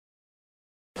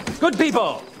Good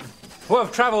people who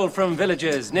have traveled from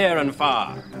villages near and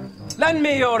far, lend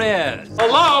me your ears.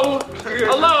 Hello?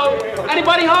 Hello?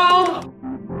 Anybody home?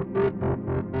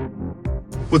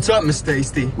 What's up, Miss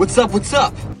Tasty? What's up?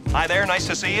 Hi there, nice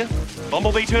to see you.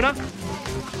 Bumblebee tuna?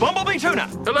 Bumblebee tuna!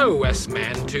 Hello,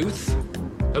 S-Man-Tooth.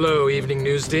 Hello, evening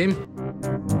news team.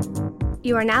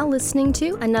 You are now listening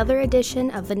to another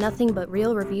edition of the Nothing But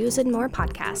Real Reviews and More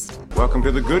podcast. Welcome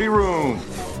to the goodie room.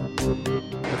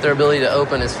 But their ability to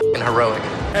open is f***ing heroic.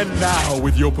 And now,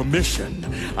 with your permission,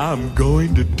 I'm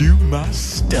going to do my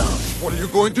stuff. What are you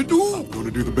going to do? I'm going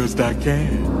to do the best I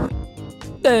can.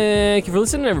 Thank you for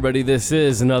listening, everybody. This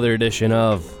is another edition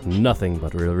of Nothing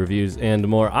But Real Reviews and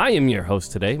More. I am your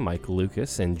host today, Mike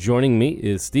Lucas, and joining me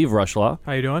is Steve Rushlaw.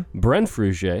 How you doing? Brent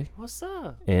Frugier. What's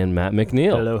up? And Matt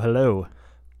McNeil. Hello, hello.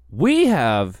 We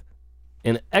have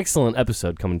an excellent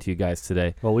episode coming to you guys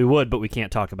today. Well, we would, but we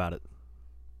can't talk about it.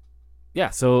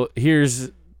 Yeah, so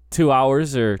here's 2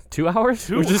 hours or 2 hours?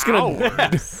 We're just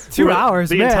gonna 2 hours,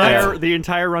 the man.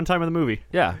 entire runtime of the movie.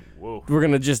 Yeah. Whoa. We're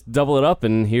gonna just double it up,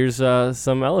 and here's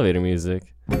some elevator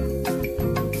music.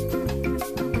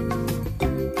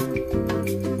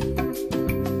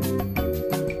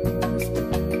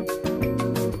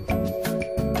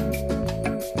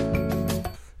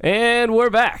 And we're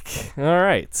back. All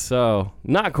right, so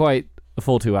not quite a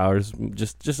full 2 hours,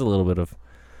 just a little bit of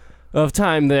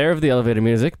time there of the elevator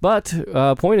music. But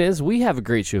point is, we have a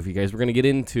great show for you guys. We're gonna get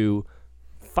into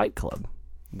Fight Club,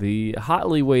 the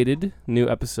hotly waited new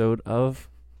episode of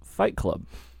Fight Club.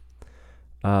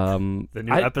 The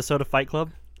new episode of Fight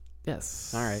Club?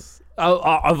 Yes. All right.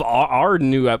 Of our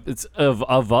new it's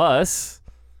of us.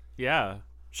 Yeah.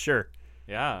 Sure.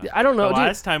 Yeah. I don't know. The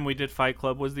last time we did Fight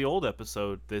Club was the old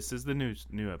episode. This is the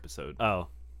new episode. Oh.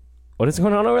 What is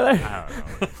going on over there? I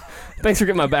don't know. Thanks for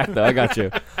getting my back, though. I got you.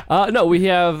 No, we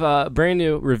have a brand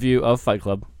new review of Fight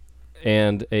Club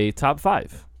and a top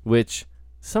 5, which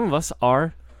some of us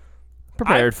are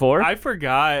prepared for. I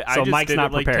forgot. So I just Mike's did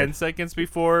not it like prepared. 10 seconds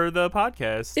before the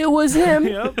podcast. It was him.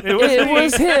 Yep, it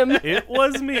was him. It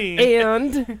was me.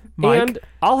 And Mike. and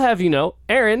I'll have you know,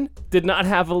 Aaron did not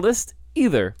have a list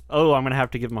either. Oh, I'm going to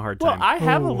have to give him a hard Well, time. I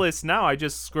have a list now. I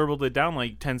just scribbled it down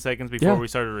like 10 seconds before we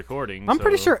started recording. I'm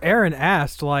pretty sure Aaron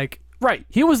asked, like, Right.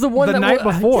 He was the one The that night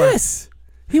before. Yes.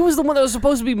 He was the one that was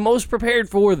supposed to be most prepared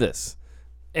for this.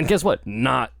 And guess what?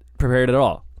 Not prepared at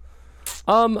all.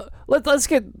 Let's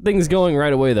get things going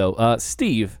right away, though.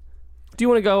 Steve, do you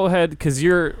want to go ahead? Because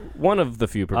you're one of the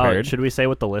few prepared. Should we say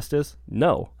what the list is?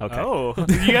 No. Okay. Oh,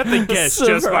 you have to guess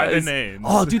just by the Surprise. names.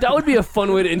 Oh, dude, that would be a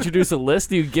fun way to introduce a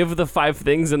list. You give the 5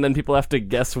 things, and then people have to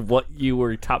guess what you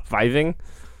were top 5ing.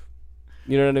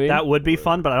 You know what I mean? That would be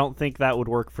fun, but I don't think that would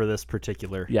work for this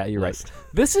particular Yeah, you're list. right.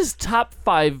 This is top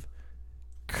 5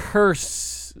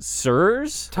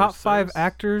 cursors. top 5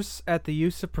 actors at the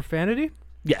use of profanity?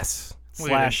 Yes. We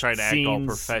didn't Slash try to act all scenes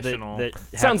professional. that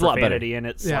have Sounds a lot better. profanity in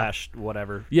it, Yeah. slash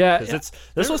whatever. Yeah. 'Cause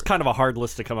this was kind of a hard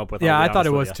list to come up with. Yeah, I'll I be thought it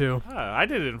honest was with you. too. I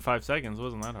did it in 5 seconds. It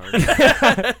wasn't that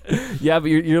hard. Yeah, but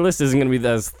your list isn't going to be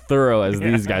as thorough as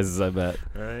these guys', I bet.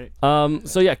 Right.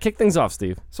 So yeah, kick things off,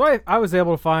 Steve. So I was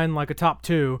able to find like a top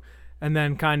 2, and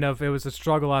then kind of it was a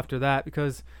struggle after that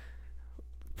because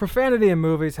profanity in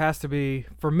movies has to be,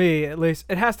 for me at least,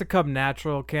 it has to come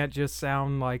natural. It can't just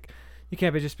sound like, you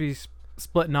can't just be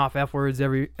splitting off F words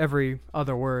every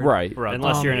other word. Right.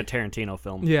 Unless you're in a Tarantino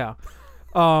film. Yeah.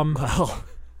 Well,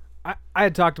 I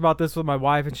had talked about this with my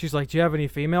wife, and she's like, do you have any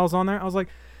females on there? I was like,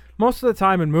 most of the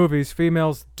time in movies,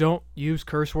 females don't use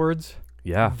curse words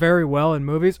yeah. very well in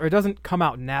movies, or it doesn't come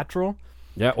out natural.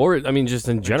 Yeah, or, I mean, just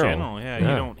in general. Yeah, you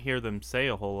don't hear them say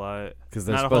a whole lot. Because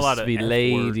they're Not a whole supposed lot to of be F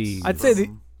ladies. words.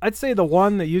 I'd say the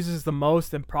one that uses the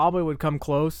most and probably would come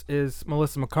close is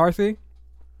Melissa McCarthy.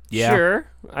 Yeah. Sure.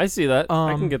 I see that.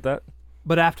 I can get that.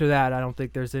 But after that, I don't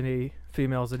think there's any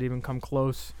females that even come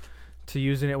close to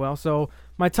using it well. So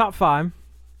my top 5,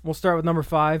 we'll start with number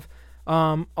 5.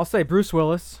 I'll say Bruce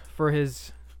Willis for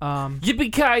his...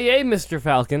 Yippee-ki-yay, Mr.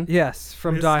 Falcon. Yes,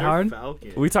 from Die Hard.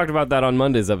 Falcon. We talked about that on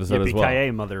Monday's episode as well.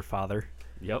 Yippee-ki-yay, mother father.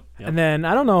 Yep. And then,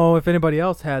 I don't know if anybody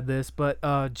else had this, but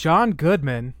John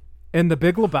Goodman in The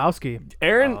Big Lebowski.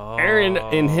 Aaron,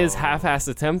 in his half-assed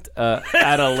attempt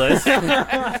at a list,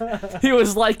 he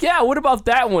was like, yeah, what about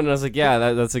that one? And I was like,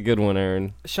 yeah, that's a good one,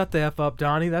 Aaron. Shut the F up,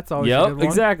 Donnie. That's always a good one. Yep,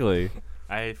 exactly.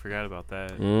 I forgot about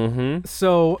that. Mm-hmm.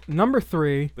 So, number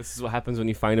 3. This is what happens when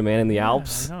you find a man in the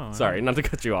Alps. I know. Sorry, not to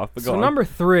cut you off, but go So, on. number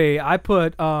 3, I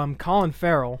put Colin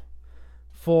Farrell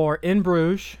for In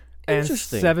Bruges and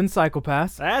Interesting. 7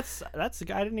 Psychopaths. That's a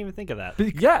guy. I didn't even think of that.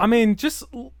 Yeah. I mean, just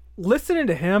listening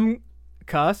to him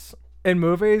cuss in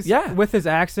movies, Yeah. with his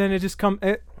accent, it's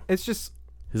just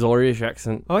His Irish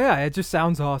accent. Oh yeah, it just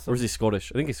sounds awesome. Or is he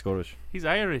Scottish? I think he's Scottish. He's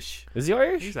Irish. Is he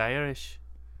Irish? He's Irish.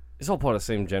 It's all part of the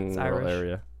same general Irish.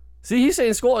 area. See, he's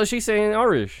saying Scottish, he's saying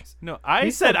Irish. No, I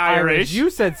He said Irish. You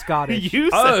said Scottish. You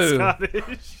said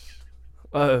Scottish.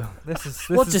 Oh. This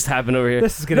What is, just happened over here?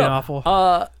 This is getting awful.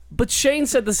 But Shane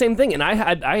said the same thing, and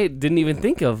I didn't even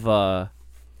think of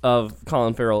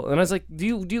Colin Farrell, and I was like, do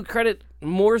you credit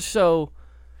more so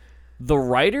the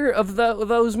writer of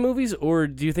those movies, or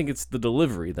do you think it's the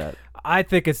delivery that? I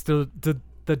think it's the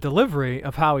delivery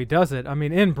of how he does it. I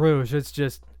mean, in Bruges, it's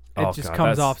just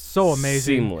comes off so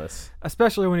amazing, seamless,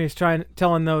 especially when he's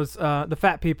telling those the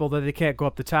fat people that they can't go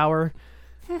up the tower.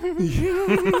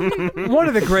 One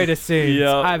of the greatest scenes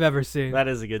I've ever seen. That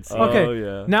is a good scene. Okay, Oh,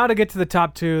 yeah. now to get to the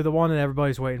top two, the one that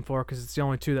everybody's waiting for because it's the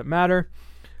only two that matter.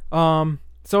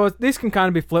 So these can kind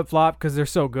of be flip-flop because they're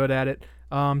so good at it.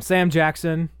 Sam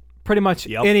Jackson, pretty much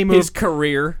any movie. His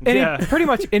career. Pretty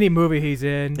much any movie he's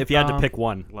in. If you had to pick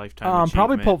one. Lifetime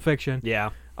probably achievement. Pulp Fiction. Yeah.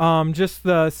 Just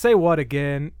the Say What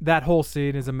Again, that whole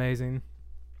scene is amazing.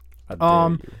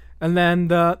 And then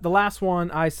the last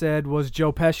one I said was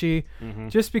Joe Pesci,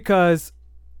 just because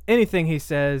anything he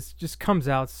says just comes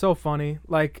out so funny.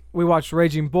 Like we watched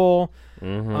Raging Bull,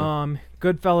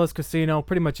 Goodfellas, Casino,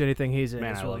 pretty much anything he's in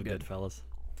Man, is I really love good. Goodfellas.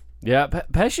 Yeah,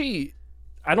 Pesci,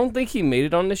 I don't think he made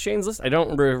it on the Shane's list. I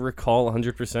don't recall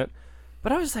 100%.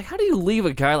 But I was like, how do you leave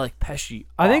a guy like Pesci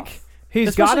I off? think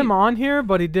he's got him on here,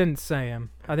 but he didn't say him.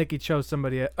 I think he chose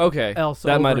somebody else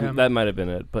that over him. That might have been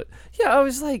it. But yeah, I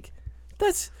was like,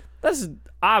 that's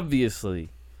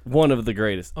obviously one of the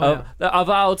greatest of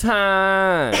all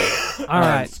time. All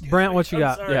right, Brent, what you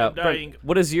got? Sorry, Yeah, I'm dying.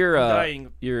 what is your I'm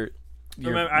dying. your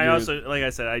Remember, I also, like I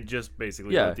said, I just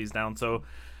basically wrote these down, so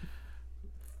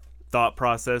thought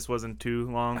process wasn't too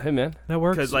long. Hey man, that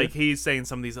works. Because like he's saying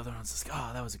some of these other ones, like,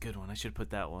 oh, that was a good one. I should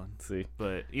put that one. See,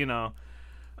 but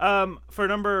for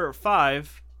number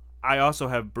 5, I also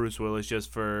have Bruce Willis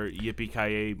just for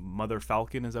Yippee-ki-yay Mother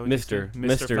Falcon. Is that what Mr.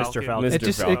 Mr.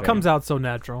 Falcon? It comes out so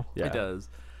natural. Yeah. It does.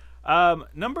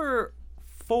 Number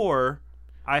 4,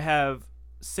 I have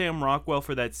Sam Rockwell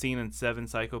for that scene in Seven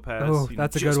Psychopaths. Oh,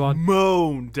 that's a good one.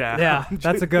 Moan down. Yeah,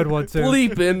 that's a good one too.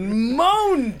 Bleeping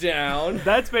moan down.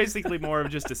 That's basically more of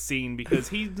just a scene because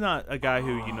he's not a guy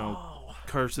who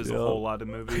curses a whole lot of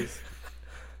movies.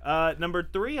 Number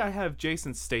 3, I have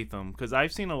Jason Statham because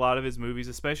I've seen a lot of his movies,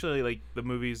 especially like the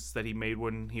movies that he made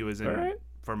when he was in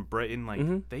from Britain.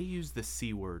 Like they use the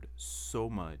C word so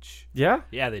much. Yeah,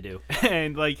 yeah, they do.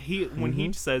 And like when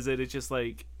he says it, it's just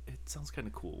like it sounds kind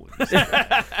of cool. When you say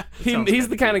that. He's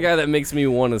the kind of guy that makes me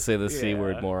want to say the C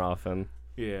word more often.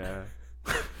 Yeah.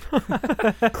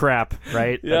 Crap,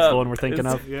 right? That's the one we're thinking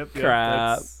of. Yep.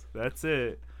 Crap. That's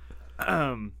it.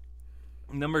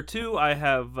 Number 2, I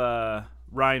have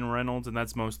Ryan Reynolds, and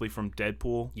that's mostly from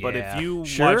Deadpool. Yeah. But if you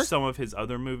watch some of his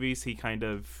other movies, he kind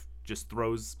of just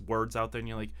throws words out there, and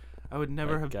you're like, I would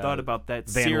never have thought about that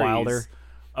Van series Wilder.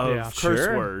 of curse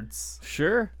words.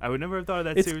 Sure. I would never have thought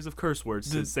of that series of curse words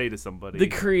to say to somebody. The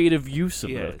creative use of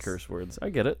the curse words. I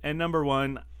get it. And number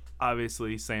 1,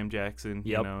 obviously, Sam Jackson.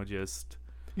 Yep. Just...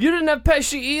 You didn't have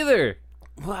Pesci either.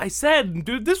 Well, I said,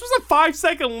 dude, this was a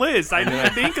 5-second list. I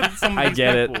didn't think of some of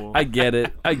these people. I get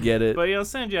it. But,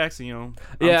 Sam Jackson,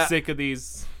 I'm sick of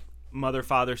these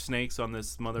mother-father snakes on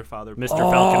this mother-father... Mr.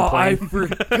 Falcon plane. I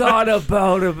forgot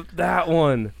about that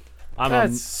one.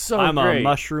 I'm great. a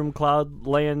mushroom cloud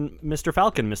laying Mr.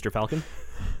 Falcon.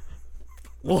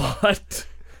 What?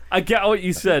 I get what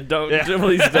you said.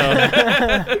 Please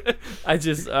don't. I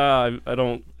just, I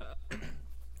don't...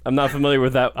 I'm not familiar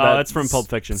with that. That's from Pulp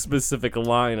Fiction. Specific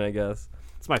line, I guess.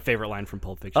 It's my favorite line from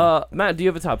Pulp Fiction. Matt, do you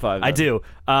have a top 5? I do.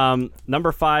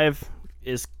 Number 5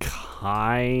 is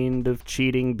kind of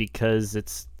cheating because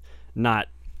it's not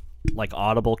like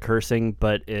audible cursing,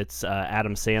 but it's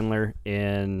Adam Sandler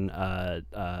in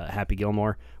Happy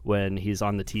Gilmore when he's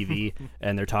on the TV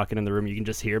and they're talking in the room. You can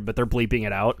just hear, but they're bleeping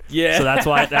it out. Yeah. So that's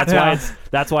why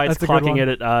it's clocking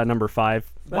it at number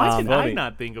 5. Why did I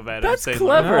not think of Adam Sandler? That's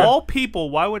clever. Of all people,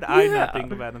 why would I not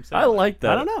think of Adam Sandler? I like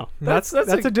that. I don't know. That's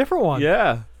a different one.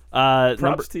 Yeah.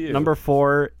 Props to you. Number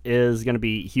 4 is going to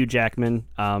be Hugh Jackman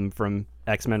from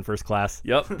X-Men First Class.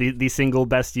 Yep. The single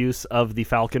best use of the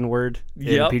Falcon word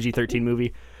in a PG-13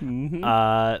 movie.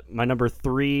 My number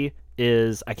 3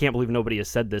 is, I can't believe nobody has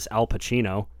said this, Al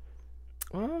Pacino.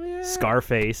 Oh, yeah.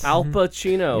 Scarface. Al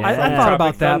Pacino. I thought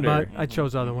about that, Thunder. but I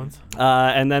chose other ones.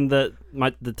 And then the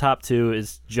top 2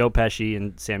 is Joe Pesci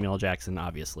and Samuel L. Jackson,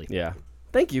 obviously. Yeah.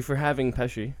 Thank you for having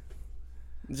Pesci.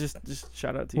 Just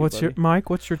shout out to you. What's buddy. your Mike?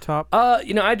 What's your top? I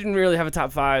didn't really have a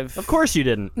top 5. Of course you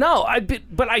didn't. No,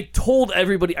 but I told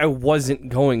everybody I wasn't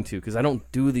going to because I don't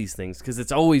do these things because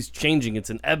it's always changing. It's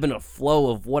an ebb and a flow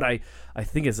of what I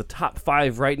think is a top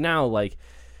 5 right now. Like,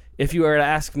 if you were to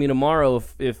ask me tomorrow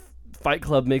if Fight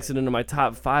Club makes it into my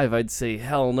top 5, I'd say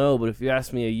hell no. But if you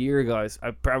asked me a year ago,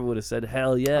 I probably would have said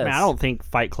hell yes. I mean, I don't think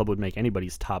Fight Club would make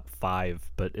anybody's top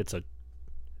 5, but it's a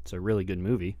really good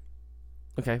movie.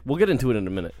 Okay, we'll get into it in a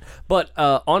minute. But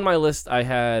on my list, I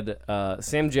had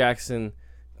Sam Jackson,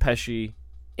 Pesci,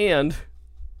 and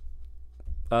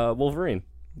Wolverine.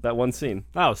 That one scene.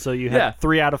 Oh, so you had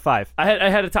 3 out of 5. I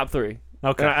had a top 3.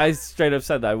 Okay. And I straight up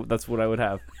said that's what I would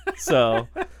have. So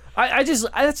I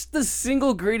that's the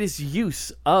single greatest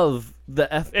use of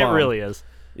the F-bomb. It really is.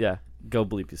 Yeah, go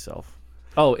bleep yourself.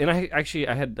 Oh, and I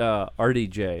had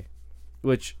RDJ,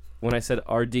 which when I said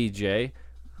RDJ,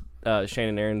 Shane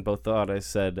and Aaron both thought I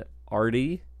said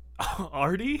Artie.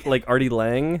 Artie? Like Artie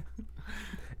Lang.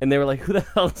 And they were like, who the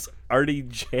hell's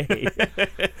RDJ?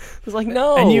 I was like,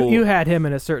 no. And you had him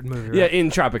in a certain movie, right? Yeah, in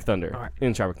Tropic Thunder. All right.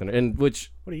 In Tropic Thunder. And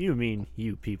which... What do you mean,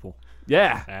 you people?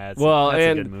 Yeah. That's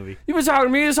and a good movie. You been talking to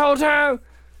me this whole time?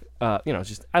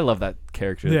 Just I love that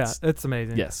character. Yeah, it's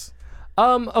amazing. Yes.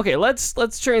 Okay,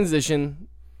 let's transition.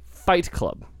 Fight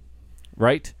Club.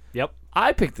 Right? Yep.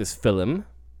 I picked this film.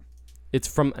 It's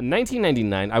from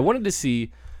 1999. I wanted to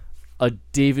see a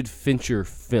David Fincher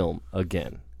film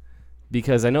again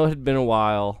because I know it had been a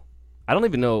while. I don't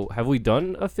even know. Have we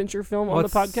done a Fincher film on the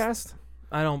podcast?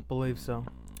 I don't believe so.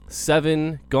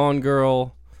 7, Gone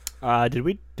Girl. Did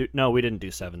we do? No, we didn't do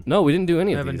 7. No, we didn't do any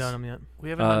We of haven't these. done them yet.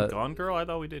 We haven't done Gone Girl? I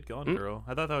thought we did Gone Girl.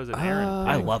 I thought that was an Aaron.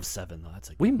 I love 7 though.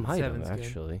 That's We might have Seven's good.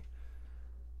 actually.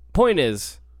 Point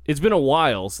is, it's been a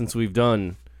while since we've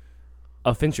done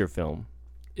a Fincher film.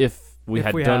 If we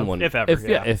had done one. If ever.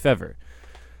 If ever.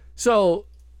 So,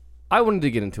 I wanted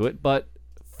to get into it, but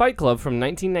Fight Club from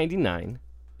 1999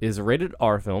 is a rated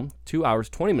R film, 2 hours,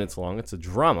 20 minutes long. It's a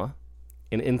drama.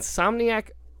 An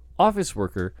insomniac office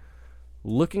worker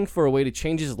looking for a way to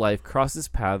change his life crosses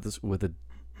paths with a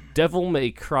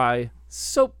devil-may-cry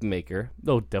soap maker.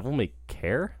 No,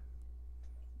 devil-may-care?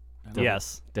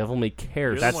 Yes.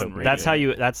 Devil-may-care. That's how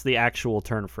you. That's the actual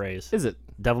turn phrase. Is it?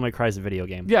 Devil May Cry is a video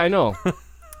game. Yeah, I know.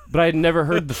 But I had never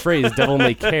heard the phrase devil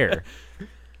may care.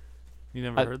 You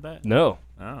never heard that? No.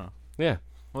 Oh. Yeah.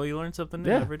 Well, you learn something new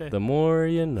Yeah. every day. The more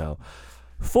you know.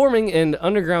 Forming an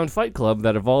underground fight club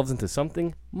that evolves into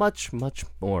something much, much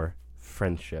more.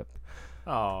 Friendship.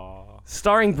 Aww.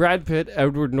 Starring Brad Pitt,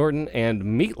 Edward Norton, and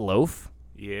Meatloaf.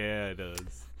 Yeah, it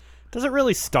does. Does it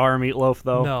really star Meatloaf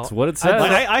though? No. That's what it says.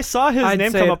 I saw his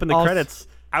name come up in the credits.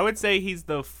 I would say he's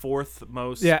the 4th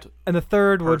most. Yeah, and the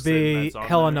third would person be that's on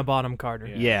Helena there. Bonham Carter.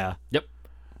 Yeah. Yep.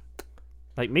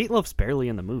 Like Meatloaf's barely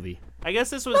in the movie. I guess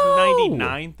this was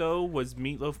 99 though. Was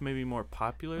Meatloaf maybe more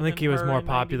popular? I think than he was her more in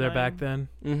popular 99? back then.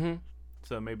 Mm-hmm.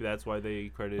 So maybe that's why they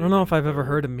credited. I don't know him if I've ever third.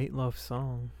 heard a Meatloaf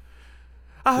song.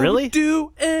 I Really? would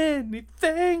do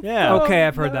anything. Yeah. Okay,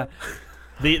 I've heard that.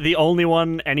 The only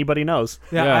one anybody knows.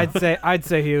 Yeah, Yeah. I'd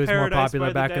say he was Paradise more popular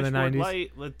by back in the Dashboard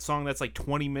 90s. Light, a song that's like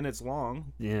 20 minutes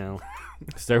long. Yeah.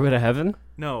 Stairway to Heaven?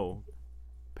 No.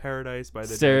 Paradise by the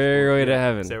Stairway Dashboard. to Yeah,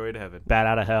 Heaven. Stairway to Heaven. Bat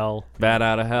Out of Hell. Bad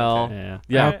Out of Hell. Yeah.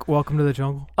 Yeah. Welcome to the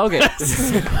jungle. Okay.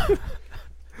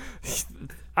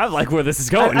 I like where this is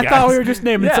going, I guys. thought we were just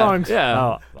naming songs. Yeah.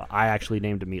 Oh, I actually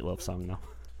named a Meatloaf song though.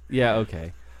 Yeah,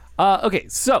 okay. Okay,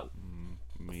 so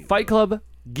Fight Club,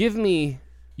 give me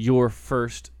your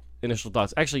first initial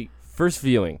thoughts. Actually, first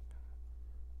viewing.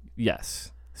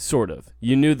 Yes, sort of.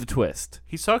 You knew the twist.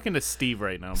 He's talking to Steve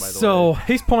right now, by the way. So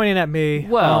he's pointing at me.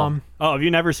 Well, Oh, have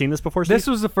you never seen this before, Steve? this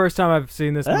was the first time I've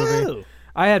seen this movie. Oh.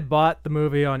 I had bought the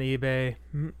movie on eBay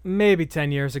maybe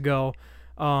 10 years ago,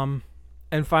 and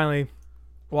finally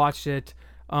watched it.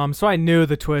 So I knew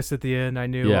the twist at the end. I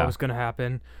knew what was going to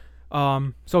happen.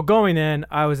 So going in,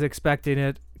 I was expecting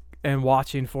it and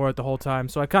watching for it the whole time.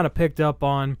 So I kind of picked up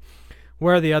on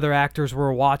where the other actors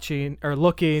were watching or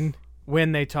looking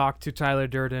when they talked to Tyler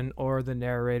Durden or the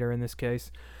narrator in this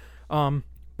case. But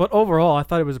overall, I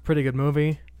thought it was a pretty good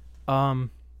movie.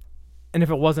 And if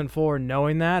it wasn't for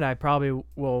knowing that, I probably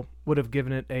would have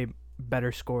given it a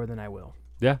better score than I will.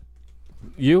 Yeah.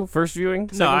 You, first viewing?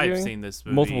 No, second I've viewing? seen this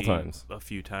movie multiple times. a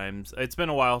few times. It's been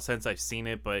a while since I've seen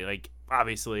it, but like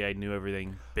obviously I knew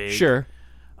everything big. Sure.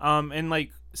 And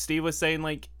like Steve was saying,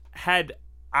 like had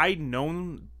I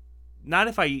known, not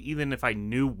if I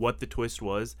knew what the twist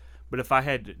was, but if I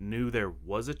had knew there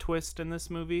was a twist in this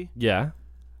movie, Yeah.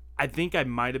 I think I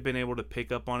might have been able to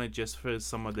pick up on it just for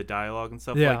some of the dialogue and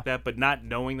stuff Yeah. like that, but not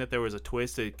knowing that there was a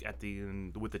twist at the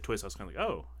end. With the twist, I was kind of like,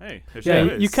 oh, hey, there's Yeah, a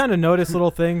you twist. kind of notice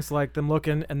little things like them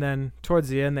looking, and then towards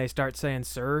the end they start saying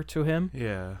 "sir" to him.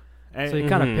 Yeah. So you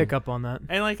kind of pick up on that.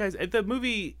 And like I said, the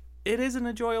movie, it is an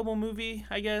enjoyable movie,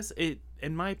 I guess. It,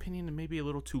 in my opinion, it may be a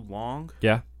little too long.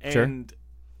 Yeah, sure. And,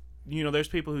 you know, there's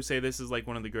people who say this is like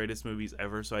one of the greatest movies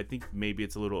ever, so I think maybe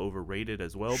it's a little overrated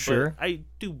as well. Sure. But I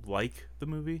do like the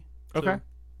movie. Okay.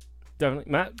 Definitely.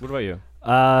 Matt, what about you?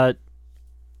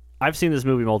 I've seen this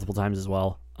movie multiple times as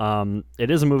well.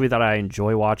 It is a movie that I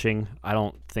enjoy watching. I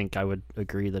don't think I would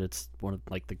agree that it's one of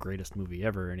like the greatest movie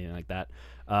ever or anything like that.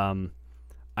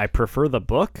 I prefer the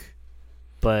book,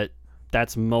 but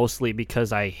that's mostly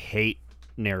because I hate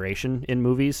narration in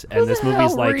movies, and this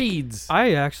movie's like reads?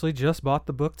 I actually just bought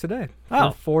the book today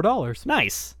Oh. for $4.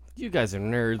 Nice. You guys are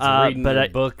nerds reading but your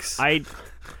books.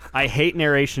 I hate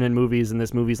narration in movies, and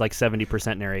this movie's like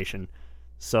 70% narration.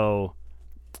 So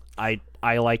I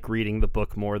like reading the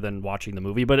book more than watching the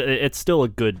movie, but it's still a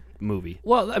good movie.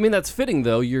 Well, I mean, that's fitting,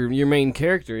 though. Your main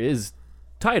character is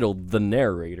titled The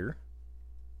Narrator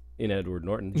in Edward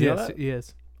Norton. Did you know Yes, that? he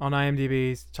is. On IMDb,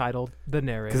 he's titled The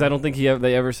Narrator. Because I don't think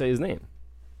they ever say his name,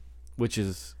 which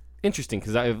is interesting,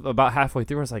 because about halfway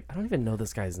through, I was like, I don't even know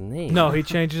this guy's name. No, he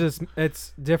changes his...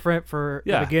 It's different for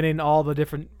the beginning, all the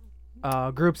different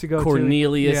groups he goes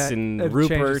Cornelius to. and it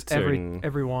Rupert. changes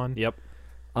everyone. Yep.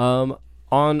 On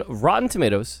Rotten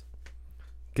Tomatoes,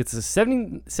 gets a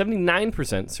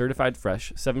 79% certified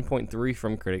fresh, 7.3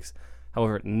 from critics.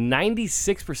 However,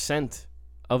 96%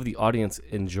 of the audience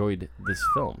enjoyed this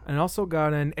film. And also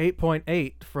got an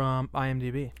 8.8 from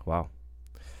IMDb. Wow.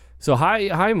 So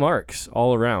high marks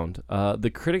all around.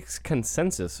 The critics'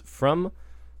 consensus from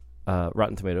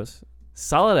Rotten Tomatoes: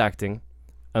 solid acting,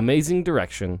 amazing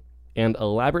direction, and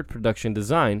elaborate production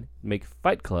design make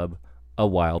Fight Club a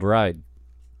wild ride.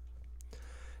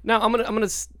 Now I'm gonna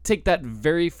take that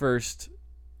very first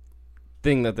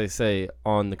thing that they say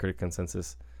on the critic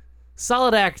consensus: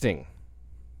 solid acting.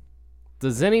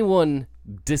 Does anyone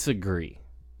disagree?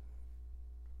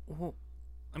 Well,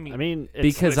 I mean,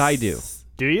 because I do.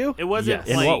 Do you? It wasn't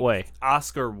In like what way?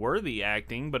 Oscar-worthy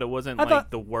acting, but it wasn't I like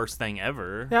thought- the worst thing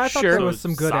ever. Yeah, I thought Sure. there So was it's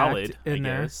some good solid, act in I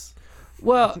there. guess.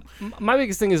 Well, my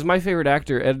biggest thing is my favorite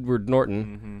actor, Edward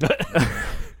Norton.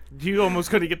 You almost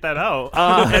couldn't get that out.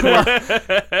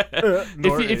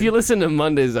 If you listen to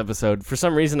Monday's episode, for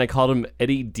some reason I called him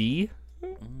Eddie D,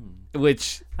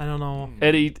 which I don't know.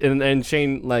 Eddie and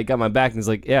Shane like got my back and he's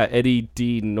like, yeah, Eddie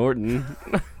D Norton.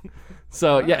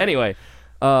 So yeah. Anyway,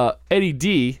 Eddie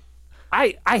D,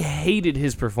 I hated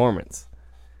his performance.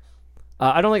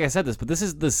 I don't think I said this, but this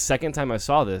is the second time I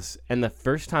saw this, and the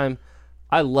first time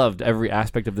I loved every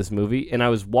aspect of this movie, and I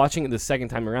was watching it the second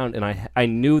time around, and I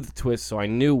knew the twist, so I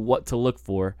knew what to look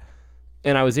for,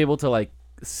 and I was able to like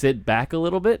sit back a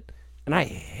little bit, and I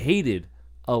hated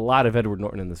a lot of Edward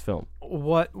Norton in this film.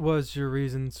 What was your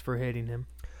reasons for hating him?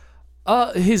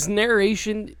 His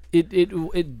narration,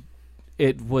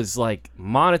 it was like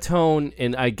monotone,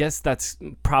 and I guess that's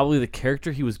probably the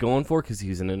character he was going for, because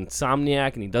he's an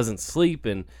insomniac and he doesn't sleep,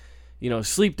 and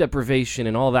sleep deprivation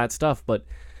and all that stuff. But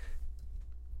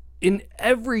in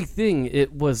everything,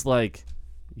 it was like,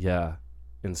 yeah,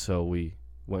 and so we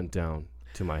went down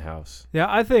to my house. Yeah,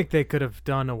 I think they could have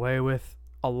done away with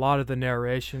a lot of the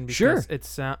narration because Sure.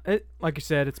 it's like you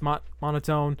said, it's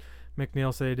monotone.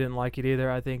 McNeil said he didn't like it either.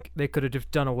 I think they could have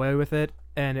just done away with it,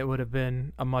 and it would have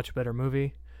been a much better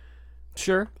movie.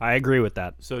 Sure. I agree with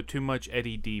that. So too much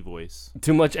Eddie D voice.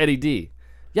 Too much Eddie D.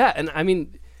 Yeah, and I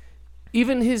mean,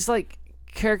 even his like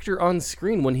character on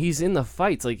screen when he's in the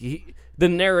fights, like the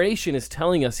narration is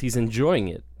telling us he's enjoying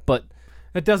it, but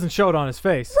it doesn't show it on his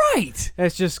face. Right.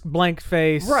 It's just blank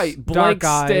face. Right. Dark Blank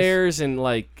eyes. stares and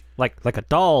like a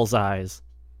doll's eyes.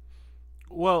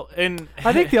 Well, and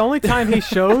I think the only time he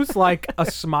shows like a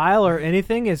smile or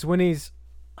anything is when he's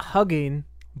hugging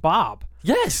Bob.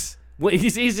 Yes. Well,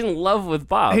 he's in love with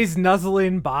Bob. He's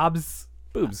nuzzling Bob's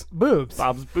boobs.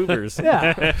 Bob's boobers.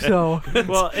 Yeah. So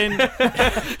well, and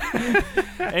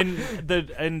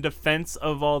in defense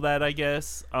of all that, I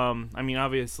guess. I mean,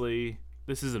 obviously,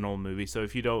 this is an old movie, so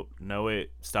if you don't know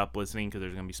it, stop listening because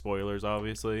there's gonna be spoilers.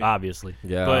 Obviously.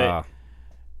 Yeah. But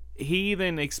he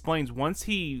then explains once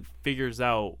he figures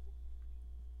out,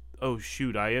 oh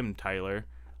shoot, I am Tyler.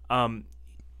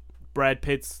 Brad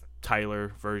Pitt's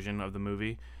Tyler version of the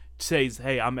movie says,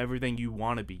 "Hey, I'm everything you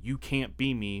want to be. You can't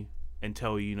be me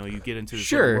until you get into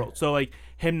this little world." So like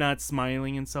him not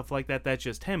smiling and stuff like that, that's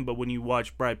just him. But when you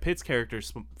watch Brad Pitt's character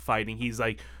fighting, he's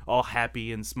like all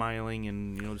happy and smiling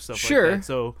and stuff like that.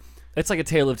 So It's like a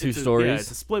tale of two stories. Yeah,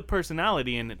 it's a split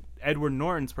personality, and Edward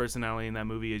Norton's personality in that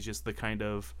movie is just the kind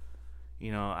of,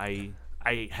 I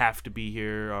have to be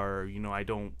here, or I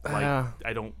don't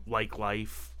like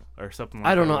life, or something like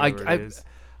that. I don't know.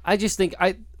 I just think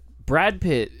Brad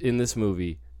Pitt in this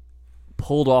movie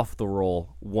pulled off the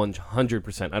role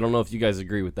 100%. I don't know if you guys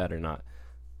agree with that or not.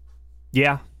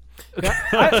 Yeah.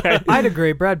 I'd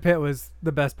agree. Brad Pitt was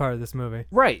the best part of this movie.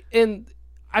 Right. And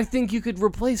I think you could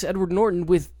replace Edward Norton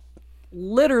with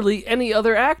literally any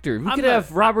other actor. We could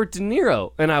have Robert De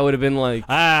Niro, and I would have been like...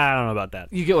 I don't know about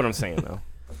that. You get what I'm saying, though.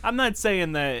 I'm not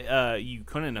saying that you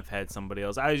couldn't have had somebody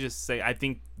else. I was just saying I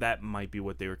think that might be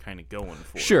what they were kind of going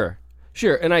for.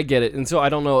 Sure, and I get it. And so I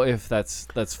don't know if that's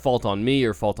fault on me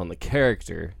or fault on the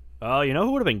character. Oh, you know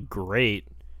who would have been great?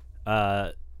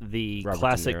 The Robert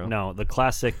classic, De Niro. the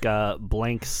classic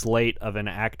blank slate of an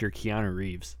actor, Keanu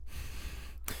Reeves.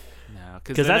 No,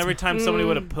 because then every time somebody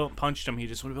would have punched him, he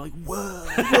just would have been like, whoa.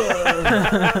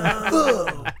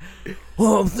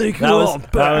 Oh, I'm thinking that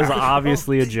was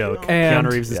obviously a joke. And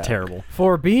Keanu Reeves is terrible.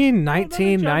 For being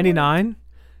 1999,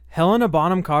 Helena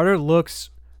Bonham Carter looks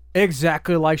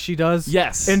exactly like she does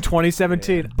in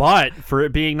 2017. Yeah. But for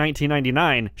it being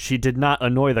 1999, she did not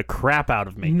annoy the crap out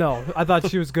of me. No, I thought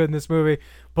she was good in this movie,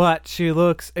 but she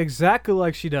looks exactly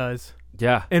like she does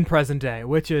in present day,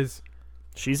 which is...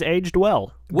 She's aged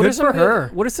well. Good for her.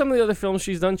 What are some of the other films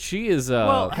she's done? She is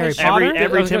Harry Potter?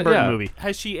 Every Tim Burton movie.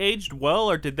 Has she aged well,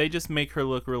 or did they just make her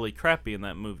look really crappy in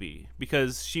that movie?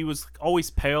 Because she was always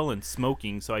pale and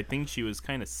smoking, so I think she was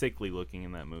kind of sickly looking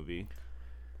in that movie.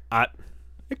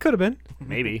 It could have been.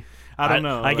 Maybe. I don't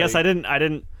know. I guess I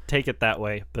didn't take it that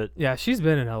way, but yeah, she's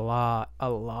been in a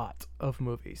lot of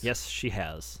movies. Yes, she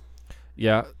has.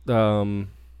 Yeah,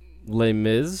 Les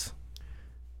Mis.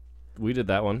 We did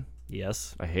that one.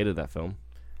 Yes. I hated that film.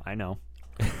 I know.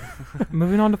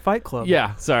 Moving on to Fight Club.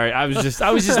 Yeah, sorry. I was just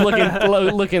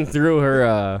looking through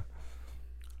her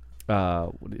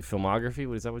filmography.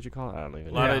 What is that? What you call it? I don't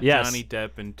even know. A lot of Johnny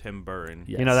Depp and Tim Burton.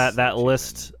 Yes. You know that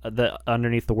list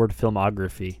underneath the word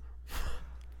filmography.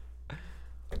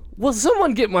 Will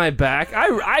someone get my back?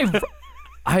 I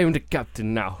am the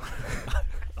captain now.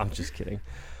 I'm just kidding.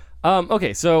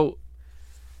 Okay, so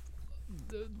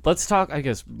let's talk. I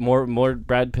guess more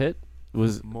Brad Pitt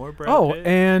was more Brad Pitt.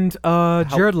 And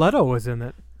Jared Leto was in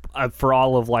it for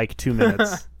all of like 2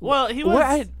 minutes. Well, he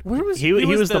was. Where was he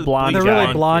was the blonde, the guy.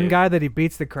 really blonde guy that he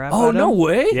beats the crap out of. Oh no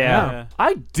way! Yeah,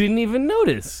 I didn't even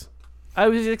notice. I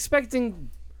was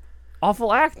expecting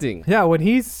awful acting. Yeah,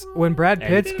 when Brad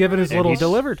Pitt's giving his little he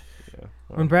delivered.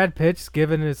 When Brad Pitt's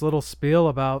giving his little spiel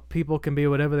about people can be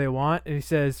whatever they want, and he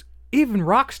says even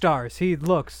rock stars, he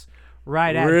looks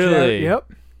right at Really?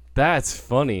 Yep. That's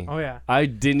funny. Oh yeah. I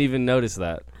didn't even notice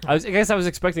that. I guess I was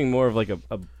expecting more of like a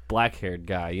black-haired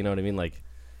guy. You know what I mean? Like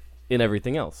in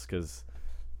everything else, because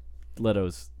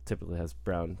Leto's typically has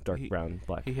dark brown,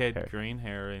 black. He had hair. green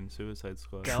hair in Suicide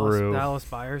Squad. True. Dallas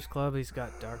Buyers Club. He's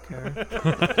got dark hair,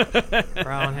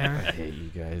 brown hair. I hate you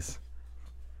guys.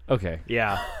 Okay.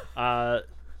 Yeah.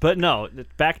 But no,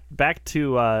 back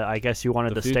to I guess you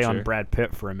wanted to stay on future. Brad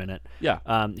Pitt for a minute.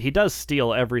 Yeah. He does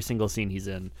steal every single scene he's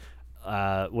in,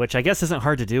 which I guess isn't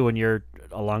hard to do when you're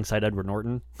alongside Edward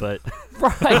Norton. But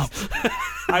Right.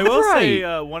 I will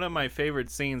say one of my favorite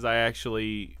scenes I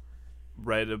actually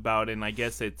read about, and I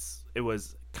guess it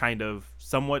was kind of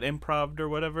somewhat improv or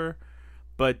whatever.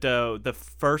 But the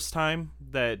first time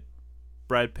that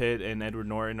Brad Pitt and Edward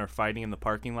Norton are fighting in the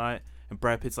parking lot, and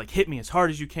Brad Pitt's like, "Hit me as hard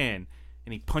as you can,"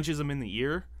 and he punches him in the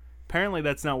ear. Apparently,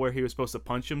 that's not where he was supposed to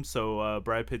punch him, so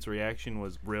Brad Pitt's reaction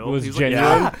was real. Was He's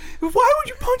genuine? like, yeah, why would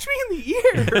you punch me in the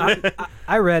ear?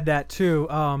 I read that too.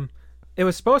 It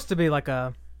was supposed to be like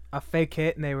a fake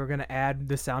hit, and they were going to add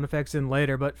the sound effects in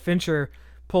later, but Fincher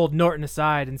pulled Norton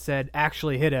aside and said,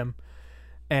 actually hit him.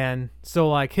 And so,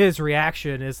 like, his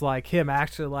reaction is like him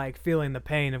actually like feeling the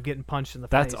pain of getting punched in the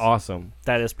face. That's awesome.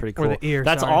 that is pretty cool. Or the ear,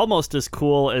 That's sorry. almost as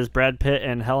cool as Brad Pitt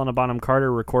and Helena Bonham Carter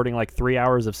recording like 3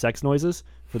 hours of sex noises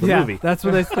for the movie. That's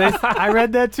what they I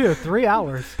read that too. 3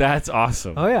 hours. That's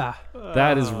awesome. Oh yeah.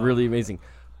 That is really amazing.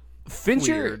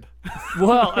 Fincher, Weird.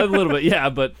 well, a little bit, yeah,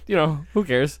 but who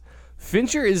cares?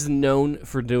 Fincher is known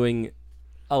for doing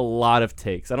a lot of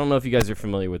takes. I don't know if you guys are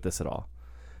familiar with this at all,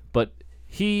 but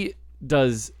he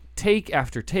does take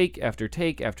after take after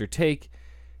take after take,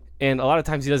 and a lot of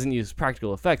times he doesn't use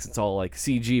practical effects. It's all like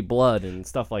CG blood and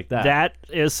stuff like that. That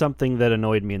is something that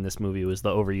annoyed me in this movie, was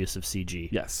the overuse of CG.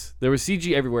 Yes, there was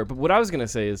CG everywhere. But what I was going to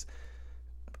say is,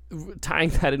 tying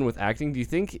that in with acting, do you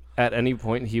think at any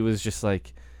point he was just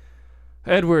like,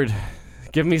 Edward,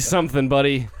 Give me something,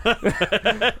 buddy.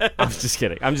 I'm just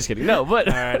kidding. No, but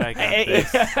All right, I got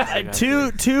this. I got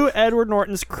this. To Edward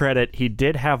Norton's credit, he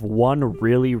did have one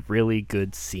really, really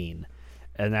good scene.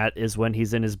 And that is when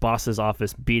he's in his boss's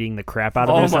office beating the crap out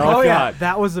of himself. Oh, yeah.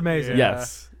 That was amazing.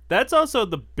 Yes. That's also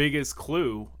the biggest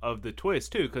clue of the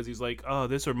twist, too, because he's like, oh,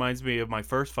 this reminds me of my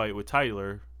first fight with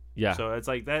Tyler. Yeah. So it's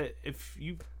like that. If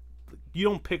you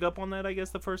don't pick up on that, I guess,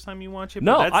 the first time you watch it.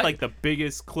 No, but that's like the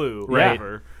biggest clue Right.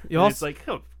 ever. You And also- it's like,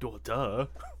 oh, well, duh.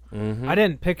 Mm-hmm. I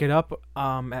didn't pick it up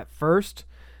at first,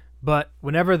 but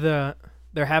whenever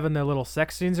they're having their little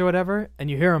sex scenes or whatever, and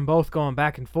you hear them both going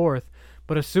back and forth,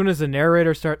 but as soon as the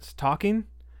narrator starts talking,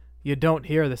 you don't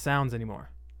hear the sounds anymore.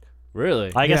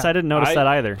 Really? I guess Yeah. I didn't notice that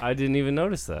either. I didn't even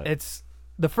notice that. It's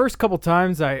the first couple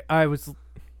times I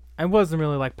wasn't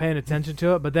really like paying attention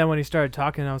to it, but then when he started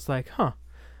talking, I was like, huh,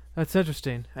 that's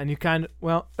interesting. And you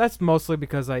that's mostly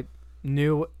because I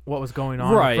knew what was going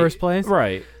on in the first place.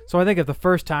 Right. So I think if the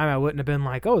first time I wouldn't have been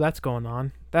like, oh, that's going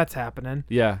on, that's happening.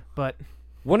 Yeah. But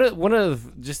One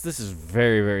of just this is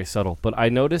very, very subtle, but I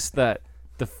noticed that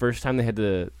the first time they had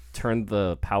to turn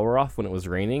the power off when it was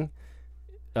raining,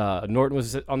 Norton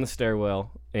was on the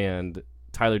stairwell and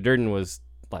Tyler Durden was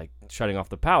like shutting off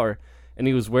the power, and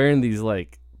he was wearing these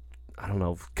like, I don't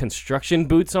know, construction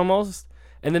boots almost.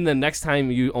 And then the next time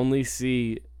you only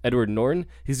see Edward Norton,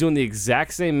 he's doing the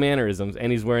exact same mannerisms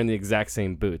and he's wearing the exact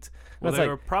same boots. Well, That's they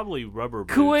like were probably rubber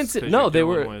boots. coincidence. 'cause No, you're they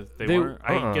dealing were. with- they they weren't.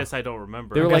 I guess I don't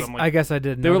remember. They were Because like. I guess I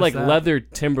didn't. They were like notice that. leather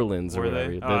Timberlands or Were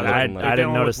whatever. they? They're I looking like- didn't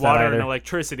dealing notice with that water either. and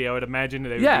electricity. I would imagine they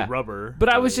would Yeah, be rubber. But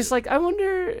I was just like, I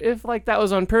wonder if like that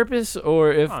was on purpose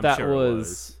or if I'm that sure it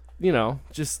was, you know,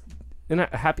 just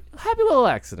a happy little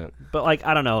accident. But like,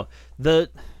 I don't know.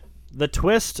 The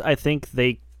twist, I think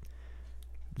they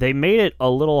made it a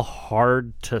little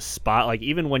hard to spot, like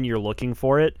even when you're looking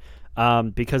for it,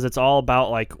 because it's all about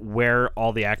like where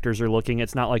all the actors are looking.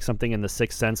 It's not like something in The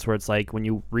Sixth Sense where it's like when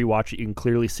you rewatch it, you can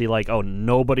clearly see like, oh,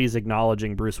 nobody's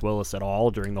acknowledging Bruce Willis at all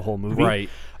during the whole movie. Right.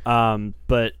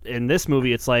 But in this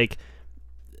movie, it's like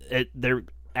their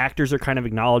actors are kind of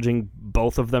acknowledging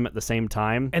both of them at the same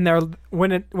time. And they're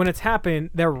when it's happening,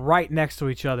 they're right next to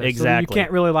each other. Exactly. So you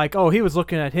can't really like, oh, he was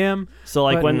looking at him. So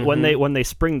like but- when they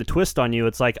spring the twist on you,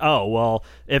 it's like, oh well,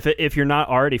 if you're not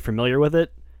already familiar with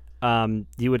it,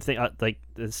 you would think like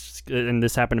this, and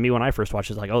this happened to me when I first watched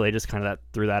it. It's like, oh, they just kind of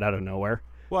threw that out of nowhere.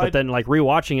 Well, but then like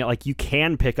rewatching it, like you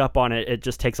can pick up on it. It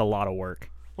just takes a lot of work.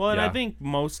 Well, and I Yeah. think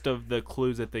most of the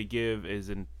clues that they give is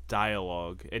in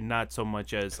dialogue and not so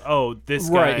much as, oh, this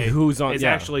guy Right, who's on- is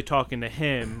yeah. actually talking to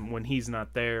him when he's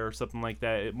not there or something like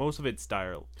that. Most of it's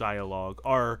dialogue,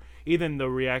 or even the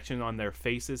reaction on their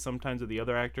faces sometimes of the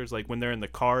other actors, like when they're in the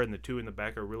car and the two in the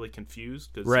back are really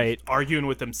confused because Right. he's arguing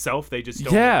with himself. They just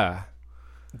don't. Yeah.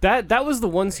 That was the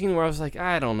one scene where I was like,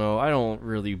 I don't know, I don't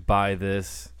really buy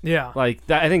this. Yeah. Like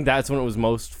that, I think that's when it was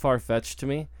most far fetched to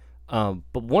me.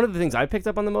 But one of the things I picked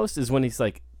up on the most is when he's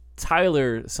like,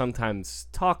 Tyler sometimes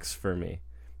talks for me,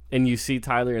 and you see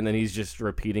Tyler, and then he's just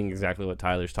repeating exactly what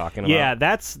Tyler's talking about. Yeah,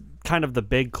 that's kind of the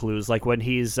big clues. Like when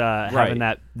he's having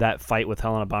that fight with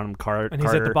Helena Bonham Carter, And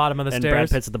he's at the bottom of the and stairs. Brad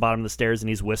Pitt's at the bottom of the stairs, and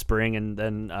he's whispering, and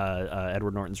then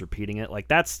Edward Norton's repeating it. Like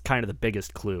that's kind of the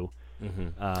biggest clue.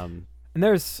 Mm-hmm. And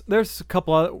there's a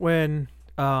couple other when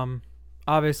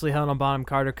obviously Helena Bonham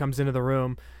Carter comes into the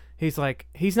room. He's like,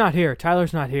 he's not here.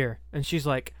 Tyler's not here. And she's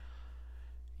like,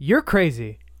 you're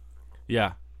crazy.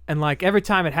 Yeah. And like every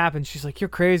time it happens, she's like, you're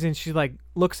crazy. And she like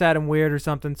looks at him weird or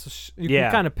something. So you Yeah.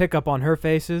 can kind of pick up on her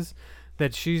faces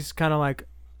that she's kind of like,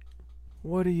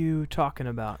 what are you talking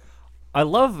about? I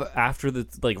love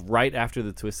right after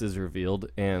the twist is revealed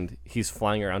and he's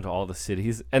flying around to all the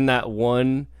cities, and that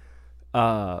one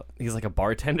he's like a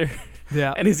bartender.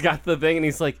 Yeah. And he's got the thing and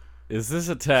he's like, is this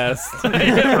a test?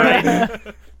 Right.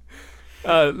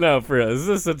 No, for real, is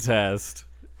this a test?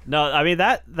 No, I mean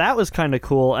that was kind of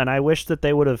cool, and I wish that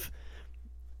they would have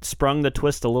sprung the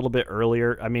twist a little bit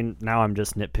earlier. I mean, now I'm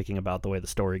just nitpicking about the way the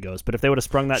story goes, but if they would have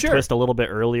sprung that Sure. twist a little bit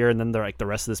earlier, and then they're like the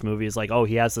rest of this movie is like, oh,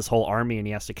 he has this whole army, and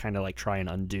he has to kind of like try and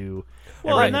undo.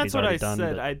 Well, everything and that that's he's what already I done,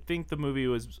 said. but- I think the movie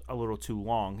was a little too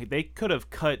long. They could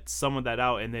have cut some of that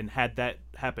out and then had that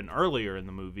happen earlier in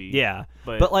the movie. Yeah,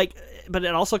 but it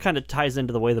also kind of ties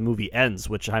into the way the movie ends,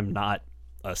 which I'm not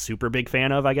a super big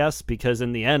fan of, I guess, because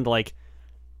in the end, like,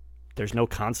 there's no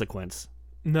consequence.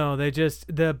 No,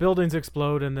 the buildings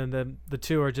explode and then the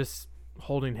two are just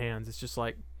holding hands. It's just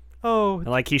like, oh, And,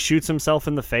 like, he shoots himself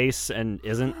in the face and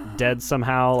isn't dead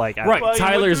somehow. Like, Right. Well,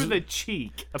 Tyler's through the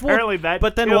cheek. Apparently that.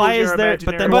 but then kills why your is there?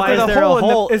 But then imaginary- why there's is a there hole a in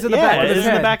the- hole? is in the yeah, back of it his is in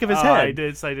the head. back of his I head.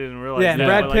 didn't realize. yeah, and that,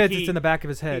 Brad but, like, Pitt, it's in the back of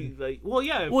his head. Well,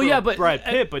 yeah, but Brad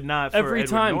Pitt, but not for every Edward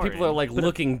time Norton. people are like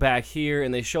looking back here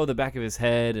and they show the back of his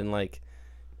head and like,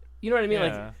 you know what I mean?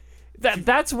 Yeah. Like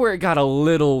that's where it got a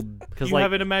little because You like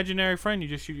have an imaginary friend, you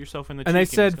just shoot yourself in the cheek. And they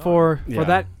it's said gone. for Yeah.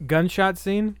 that gunshot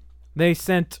scene, they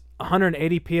sent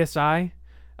 180 psi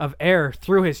of air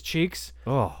through his cheeks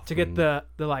to get the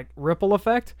like ripple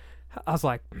effect. I was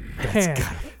like, man,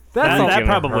 That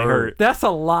probably hurt. That's a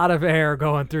lot of air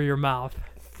going through your mouth.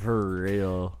 for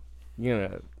real. You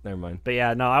know, never mind. But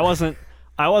yeah, no, I wasn't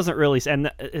really, and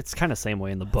it's kind of same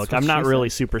way in the book. what I'm not she really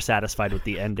super satisfied with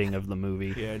the ending of the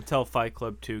movie. Yeah, until Fight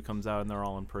Club 2 comes out and they're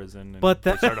all in prison. And But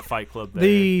they start a Fight Club there.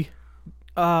 The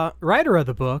writer of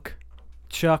the book,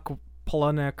 Chuck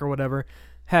Palahniuk or whatever,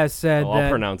 has said I'll that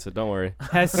pronounce it. Don't worry.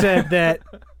 has said that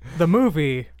the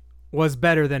movie was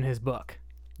better than his book.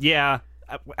 Yeah.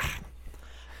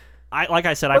 Like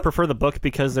I said, I prefer the book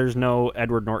because there's no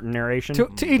Edward Norton narration.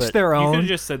 To each but- their You could own. have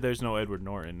just said there's no Edward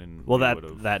Norton. And Well, we that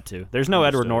would've- that too. There's no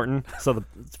Edward Understood. Norton, so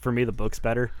for me the book's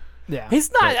better. Yeah.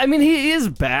 He's not. I mean, he is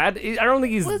bad. I don't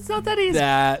think he's. Well, it's not that he's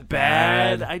that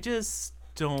bad. I just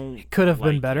don't. Could have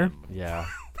been like better. him. Yeah.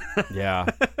 Yeah.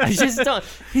 I just don't.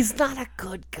 He's not a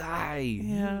good guy.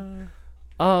 Yeah.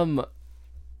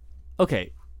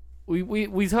 Okay.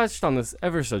 We touched on this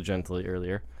ever so gently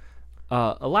earlier.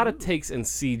 A lot of takes in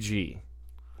CG.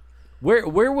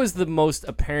 Where was the most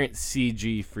apparent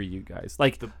CG for you guys?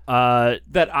 Like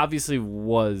that obviously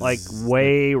was Like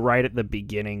way right at the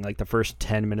beginning, like the first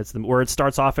 10 minutes, where it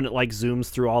starts off and it like zooms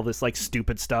through all this like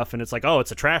stupid stuff, and it's like, oh,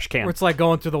 it's a trash can. Where it's like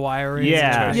going through the wiring.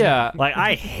 Yeah, Yeah. Like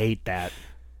I hate that.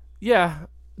 Yeah.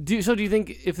 Do you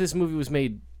think if this movie was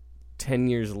made 10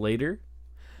 years later,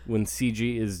 when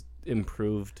CG is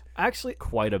improved Actually,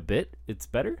 quite a bit, it's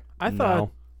better? I thought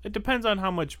No. It depends on how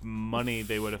much money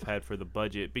they would have had for the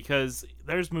budget, because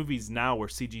there's movies now where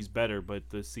CG's better, but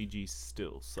the CG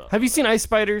still sucks. Have you seen Ice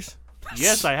Spiders?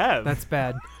 Yes, I have. that's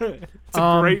bad. It's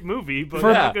a great movie, but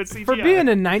for, not good CGI. for being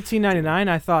in 1999,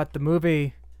 I thought the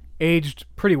movie aged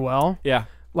pretty well. Yeah.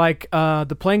 Like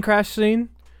the plane crash scene,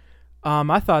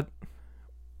 I thought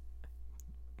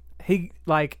he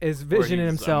like is visioning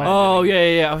he's himself. Oh,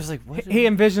 yeah. I was like, what? He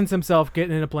envisions himself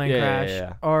getting in a plane Yeah, yeah, crash,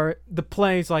 yeah. or the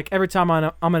plane's like every time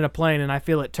I'm in a plane and I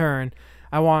feel it turn,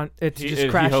 I want it to just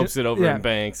crash. He hopes it over yeah. in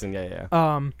banks, and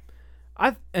yeah.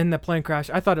 In the plane crash,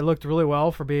 I thought it looked really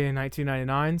well for being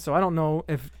 1999. So I don't know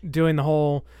if doing the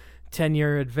whole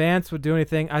 10-year advance would do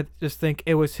anything. I just think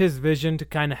it was his vision to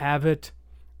kind of have it.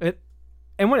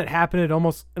 And when it happened, it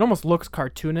almost looks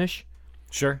cartoonish.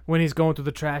 Sure. When he's going through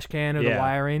the trash can or the Yeah.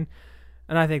 wiring,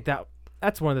 and I think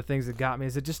that's one of the things that got me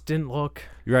is it just didn't look.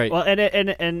 Right. Well, and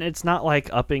it's not like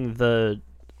upping the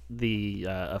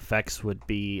effects would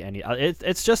be any.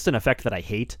 It's just an effect that I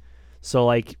hate. So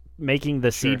like making the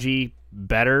CG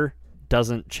better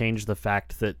doesn't change the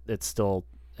fact that it's still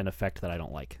an effect that I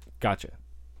don't like. Gotcha.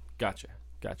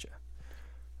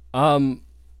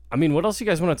 I mean, what else you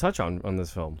guys want to touch on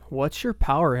this film? What's your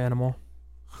power animal?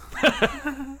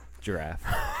 Giraffe.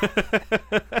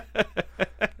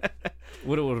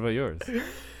 What about yours?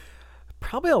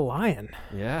 Probably a lion.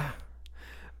 Yeah.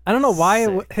 I don't know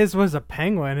why his was a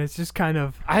penguin. It's just kind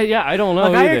of. I don't know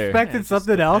Like I either. expected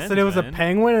something else, and it was a man.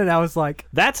 penguin, and I was like,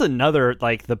 That's another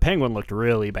like the penguin looked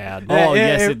really bad. Oh,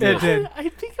 yes, it did. I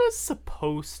think it was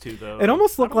supposed to, though. It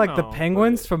almost I looked don't like the know,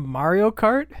 penguins from Mario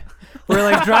Kart, where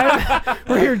like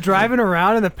where you're driving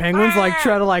around and the penguins like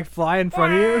try to like fly in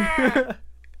front of you.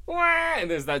 And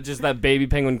there's that baby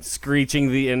penguin screeching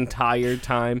the entire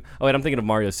time. Oh wait, I'm thinking of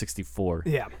Mario 64.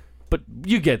 Yeah. But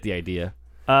you get the idea.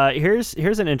 Here's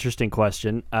an interesting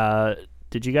question.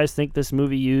 Did you guys think this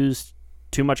movie used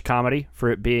too much comedy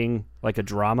for it being like a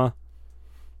drama?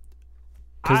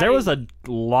 Because there was a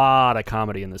lot of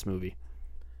comedy in this movie.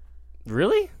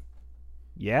 Really?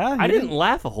 Yeah, I didn't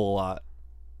laugh a whole lot.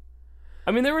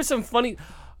 I mean, there were some funny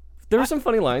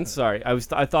lines. Sorry, I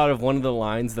thought of one of the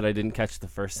lines that I didn't catch the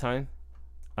first time.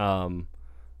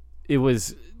 It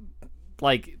was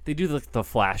like they do the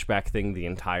flashback thing the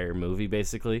entire movie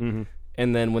basically,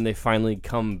 and then when they finally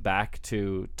come back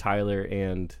to Tyler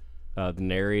and the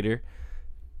narrator,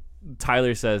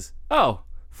 Tyler says, "Oh,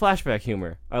 flashback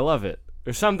humor, I love it,"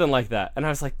 or something like that, and I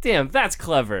was like, "Damn, that's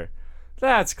clever.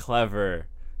 That's clever."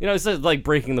 You know, it's like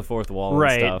breaking the fourth wall,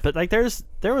 right? And stuff. But like, there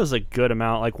was a good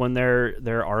amount, like when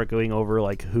they're arguing over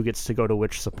like who gets to go to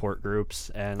which support groups,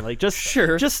 and like just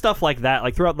stuff like that.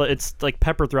 Like it's like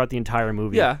peppered throughout the entire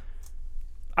movie. Yeah,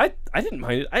 I didn't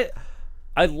mind it.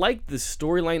 I like the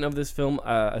storyline of this film.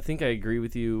 I think I agree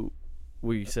with you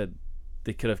where you said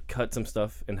they could have cut some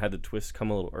stuff and had the twist come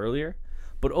a little earlier.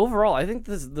 But overall, I think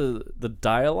the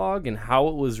dialogue and how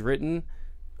it was written,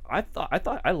 I thought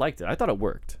I liked it. I thought it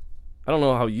worked. I don't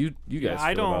know how you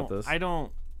guys feel about this. I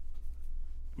don't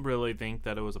really think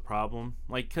that it was a problem.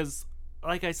 Because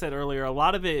like I said earlier, a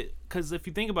lot of it, because if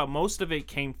you think about, most of it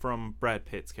came from Brad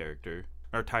Pitt's character,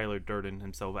 or Tyler Durden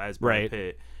himself as Brad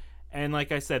Pitt. And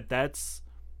like I said,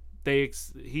 he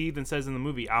even says in the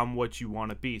movie, I'm what you want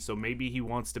to be. So maybe he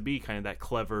wants to be kind of that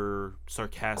clever,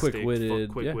 sarcastic,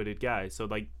 quick-witted guy. So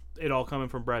like it all coming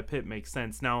from Brad Pitt makes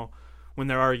sense. Now, when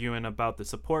they're arguing about the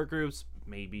support groups,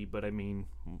 maybe, but I mean,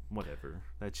 whatever.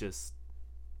 That's just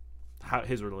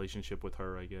his relationship with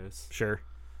her, I guess. Sure.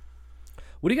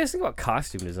 What do you guys think about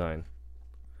costume design?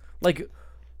 Like,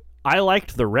 I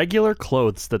liked the regular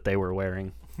clothes that they were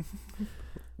wearing.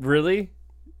 Really?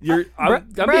 I'm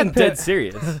being dead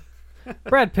serious.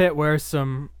 Brad Pitt wears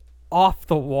some off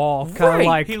the wall kind of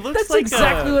like. He looks That's like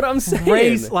exactly what I'm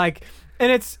saying.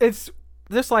 And it's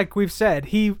just like we've said.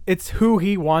 It's who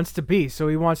he wants to be. So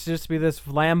he wants to just be this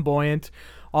flamboyant,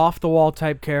 off the wall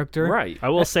type character. Right. I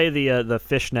will say the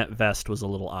fishnet vest was a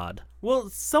little odd. Well,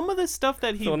 some of the stuff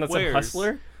that he the one that wears. said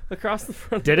Hustler across the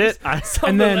front. Did it?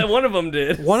 And then one of them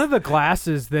did. One of the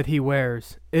glasses that he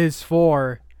wears is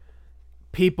for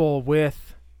people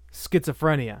with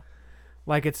schizophrenia.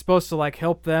 Like it's supposed to like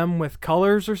help them with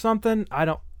colors or something. I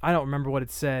don't remember what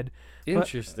it said.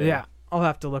 Interesting. Yeah, I'll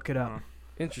have to look it up.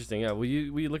 Interesting. Yeah. Will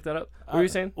you look that up? What were you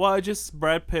saying? Well, just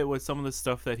Brad Pitt with some of the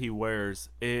stuff that he wears.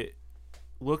 It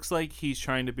looks like he's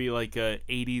trying to be like a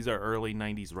 80s or early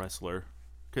 90s wrestler.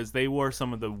 Because they wore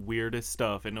some of the weirdest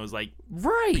stuff, and it was like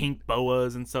pink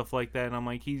boas and stuff like that. And I'm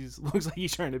like, looks like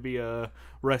he's trying to be a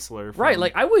wrestler. Right,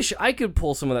 like I wish I could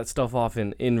pull some of that stuff off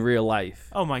in real life.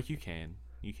 Oh, Mike, you can.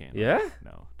 You can. Yeah?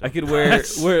 No. I could wear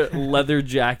leather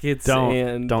jackets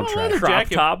and don't try. crop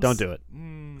tops. Don't do it.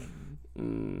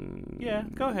 Yeah,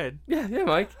 go ahead. Yeah,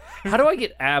 Mike. How do I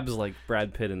get abs like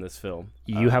Brad Pitt in this film?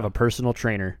 You have a personal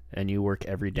trainer, and you work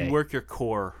every day. You work your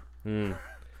core.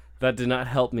 That did not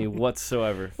help me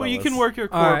whatsoever. Well, you can work your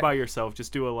core by yourself.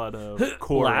 Just do a lot of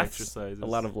core exercises. A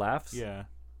lot of laughs? Yeah.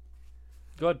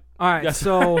 Go ahead. All right,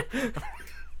 so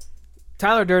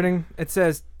Tyler Durden, it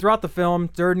says, throughout the film,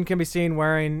 Durden can be seen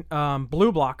wearing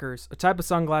blue blockers, a type of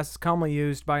sunglasses commonly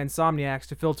used by insomniacs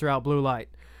to filter out blue light,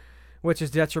 which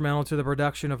is detrimental to the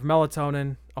production of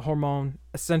melatonin, a hormone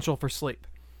essential for sleep.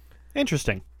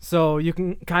 Interesting. So you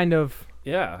can kind of...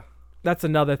 Yeah. That's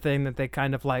another thing that they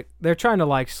kind of like. They're trying to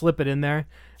like slip it in there,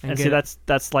 and see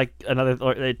that's like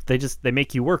another. They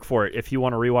make you work for it if you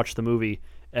want to rewatch the movie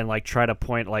and like try to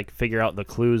figure out the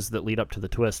clues that lead up to the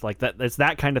twist. Like that, it's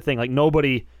that kind of thing. Like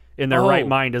nobody in their right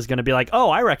mind is going to be like, oh,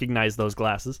 I recognize those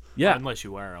glasses. Yeah, unless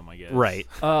you wear them, I guess. Right.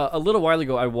 A little while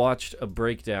ago, I watched a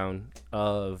breakdown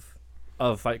of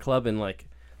Fight Club and like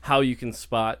how you can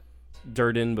spot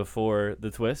Durden before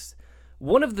the twist.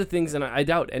 One of the things, and I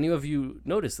doubt any of you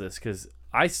noticed this because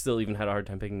I still even had a hard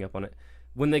time picking up on it.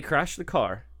 When they crash the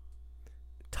car,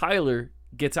 Tyler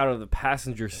gets out of the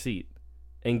passenger seat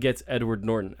and gets Edward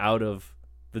Norton out of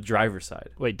the driver's side.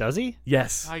 Wait, does he?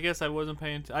 Yes. I guess I wasn't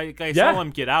paying. I saw him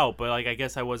get out, but like I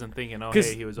guess I wasn't thinking. Oh,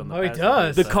 hey, he was on the. Oh, he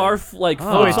does. The car floats he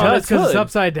does on its hood. because it's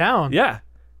upside down. Yeah.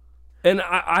 And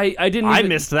I didn't. I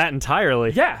missed that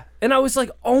entirely. Yeah, and I was like,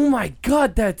 "Oh my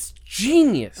god, that's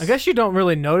genius!" I guess you don't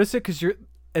really notice it because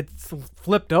it's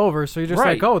flipped over, so you're just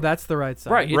like, "Oh, that's the right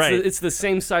side." Right. It's the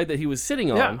same side that he was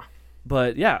sitting on. Yeah.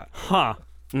 But yeah. Huh.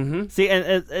 Mm-hmm. See,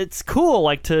 and it's cool,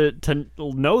 like to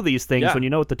know these things when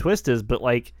you know what the twist is, but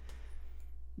like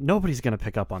nobody's gonna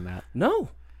pick up on that. No.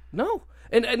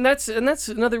 And that's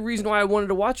another reason why I wanted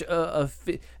to watch a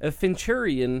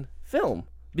Fincherian film.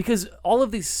 Because all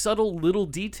of these subtle little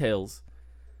details,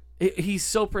 he's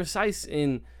so precise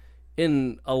in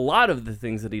a lot of the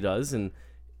things that he does, and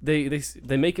they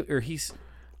make it, or he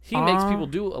makes people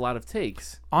do a lot of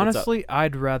takes. Honestly,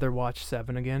 I'd rather watch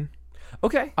 7 again.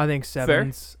 Okay, I think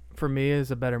 7's for me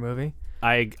is a better movie.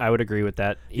 I would agree with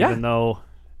that, even though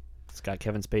it's got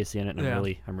Kevin Spacey in it, and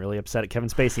I'm really upset at Kevin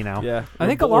Spacey now. Yeah, I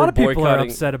think a lot of people are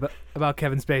upset about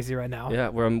Kevin Spacey right now. Yeah,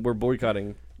 we're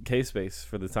boycotting K-Space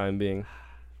for the time being.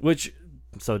 Which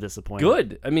I'm so disappointed.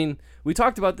 Good. I mean, we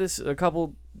talked about this a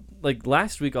couple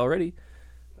last week already,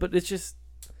 but it's just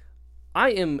I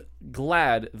am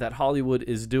glad that Hollywood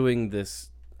is doing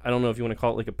this. I don't know if you want to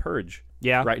call it like a purge.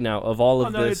 Yeah. Right now of all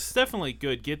of this. It's definitely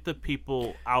good. Get the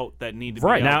people out that need to be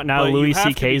right out. Now Louis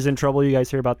C.K.'s in trouble. You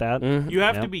guys hear about that? Mm-hmm. You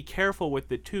have to be careful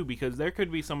with it too, because there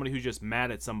could be somebody who's just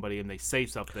mad at somebody and they say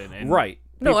something, and right.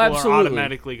 people No, absolutely. are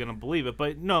automatically going to believe it.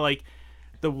 But no, like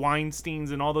the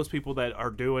Weinsteins and all those people that are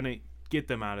doing it, get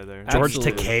them out of there. George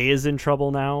Takei is in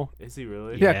trouble now. Is he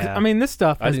really? Yeah, 'cause, I mean, this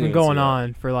stuff has been going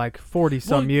on for like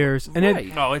 40-some years, and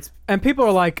and people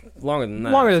are like longer than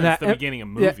that. Longer than Since that. the beginning of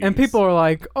movies. Yeah, and people are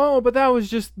like, oh, but that was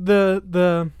just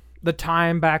the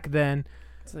time back then.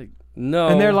 It's like, no.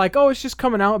 And they're like, oh, it's just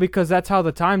coming out because that's how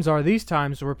the times are these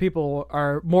times, where people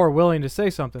are more willing to say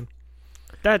something.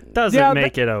 That doesn't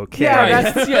make it okay.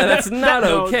 Yeah, that's not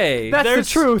okay. That's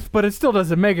the truth, but it still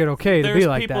doesn't make it okay to be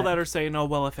like that. There's people that are saying, oh,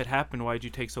 well, if it happened, why'd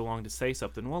you take so long to say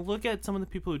something? Well, look at some of the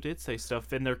people who did say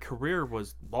stuff, and their career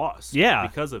was lost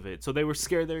because of it. So they were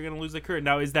scared they were going to lose their career.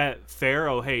 Now, is that fair?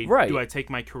 Oh, hey, do I take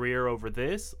my career over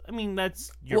this? I mean,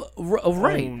 that's your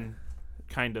own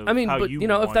kind of. I mean, how but you if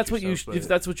want that's what yourself, if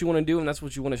that's what you want to do and that's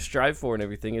what you want to strive for and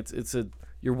everything,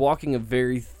 you're walking a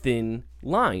very thin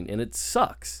line, and it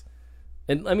sucks.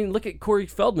 And I mean, look at Corey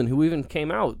Feldman, who even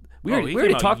came out. We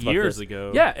already talked about years this.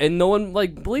 ago. Yeah, and no one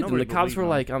believed him. The cops were him.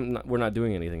 like, "We're not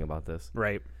doing anything about this."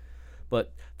 Right.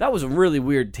 But that was a really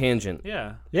weird tangent.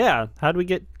 Yeah. How'd we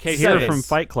get K-Space. here from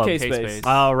Fight Club? K-Space.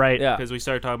 Oh, right. Yeah. Because we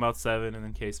started talking about Seven and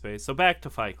then K-Space. So back to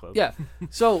Fight Club. Yeah.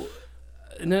 So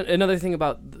another thing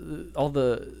about all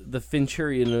the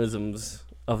Finchurianisms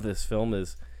of this film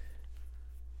is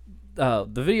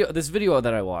this video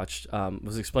that I watched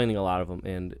was explaining a lot of them,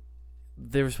 and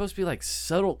they were supposed to be like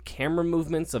subtle camera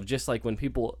movements of just like when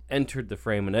people entered the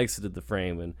frame and exited the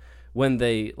frame, and when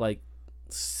they like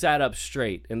sat up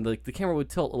straight, and the camera would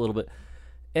tilt a little bit.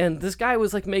 And this guy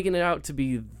was like making it out to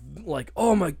be like,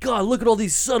 oh my god, look at all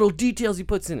these subtle details he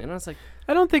puts in. And I was like,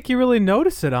 I don't think you really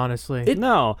notice it, honestly.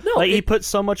 He put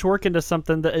so much work into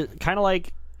something that kind of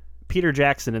like Peter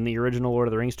Jackson in the original Lord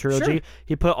of the Rings trilogy. Sure.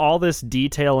 He put all this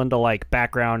detail into like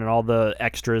background and all the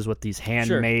extras with these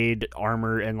handmade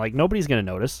armor, and like nobody's gonna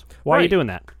notice. Why are you doing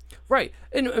that? Right.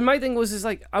 And my thing was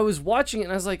like I was watching it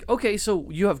and I was like, okay, so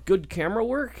you have good camera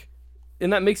work,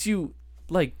 and that makes you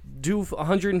like do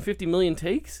 150 million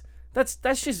takes. That's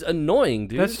just annoying,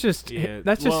 dude. That's just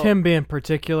him being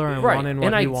particular and wanting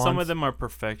what he wants. Some of them are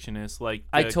perfectionists. Like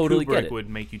I totally Kubrick get it. would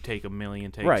make you take 1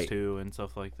 million takes too, and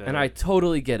stuff like that. And I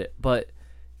totally get it, but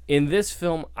in this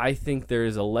film, I think there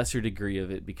is a lesser degree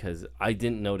of it because I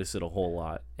didn't notice it a whole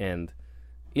lot. And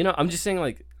I'm just saying,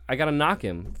 like, I gotta knock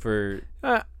him for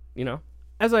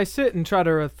As I sit and try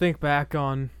to think back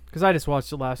on, because I just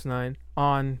watched it last night,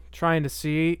 on trying to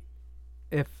see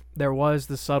if there was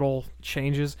the subtle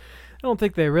changes. I don't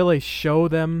think they really show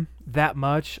them that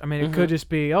much. I mean, it could just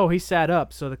be, oh, he sat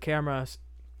up, so the camera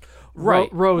rose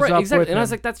up exactly. with And him. I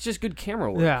was like, that's just good camera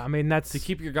work. Yeah, I mean, that's to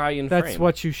keep your guy in frame. That's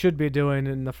what you should be doing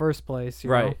in the first place, you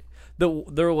know?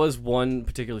 There was one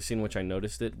particular scene which I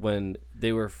noticed it when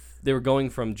they were going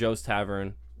from Joe's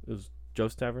Tavern. It was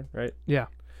Joe's Tavern, right? Yeah.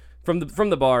 From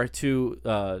the bar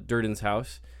to Durden's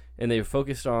house, and they were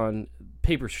focused on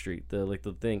Paper Street,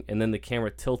 the thing, and then the camera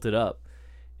tilted up,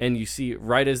 and you see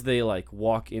right as they like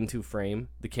walk into frame,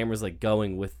 the camera's like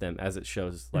going with them as it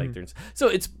shows like so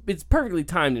it's perfectly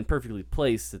timed and perfectly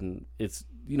placed, and it's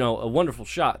a wonderful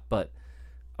shot. But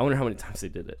I wonder how many times they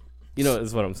did it.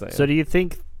 Is what I'm saying. So do you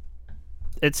think?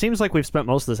 It seems like we've spent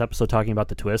most of this episode talking about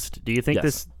the twist. Do you think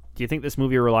Yes. Do you think this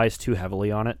movie relies too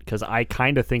heavily on it? Because I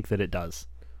kind of think that it does.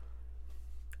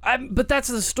 But that's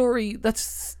the story.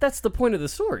 That's the point of the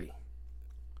story.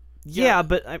 Yeah,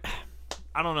 but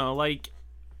I don't know. Like,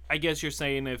 I guess you're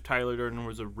saying if Tyler Durden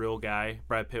was a real guy,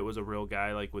 Brad Pitt was a real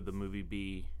guy, like, would the movie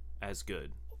be as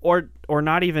good? Or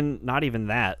not even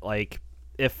that. Like,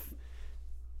 if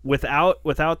without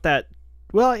that.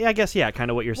 Well, I guess kind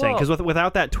of what you're saying. Because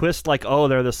without that twist, like, oh,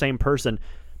 they're the same person,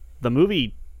 the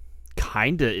movie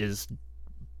kind of is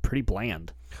pretty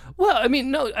bland. Well, I mean,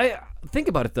 no. Think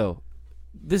about it though.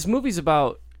 This movie's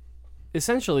about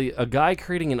essentially a guy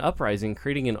creating an uprising,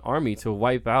 creating an army to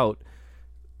wipe out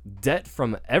debt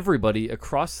from everybody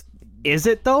across. Is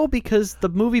it though? Because the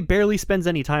movie barely spends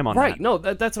any time on that. Right. No,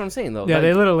 that's what I'm saying though. Yeah,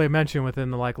 they literally mention within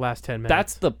the last 10 minutes.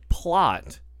 That's the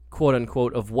plot, quote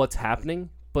unquote, of what's happening.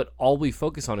 But all we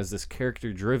focus on is this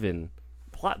character-driven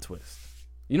plot twist.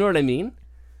 You know what I mean?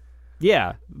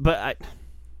 Yeah, but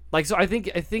I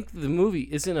think the movie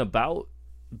isn't about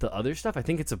the other stuff. I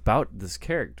think it's about this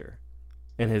character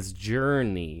and his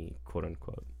journey, quote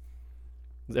unquote.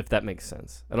 If that makes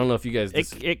sense. I don't know if you guys.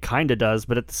 It kind of does,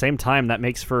 but at the same time, that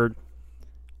makes for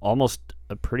almost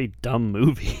a pretty dumb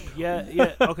movie.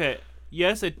 Yeah. Okay.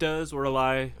 Yes, it does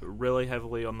rely really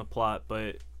heavily on the plot,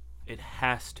 but it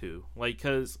has to. Like,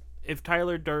 because if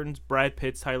Brad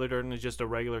Pitt's Tyler Durden is just a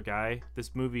regular guy,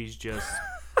 this movie's just.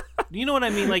 You know what I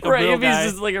mean? Like a real if guy.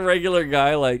 he's just like a regular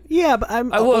guy, like yeah, but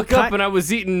I woke up and I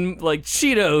was eating like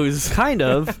Cheetos. Kind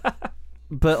of.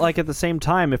 But like at the same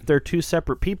time, if they're two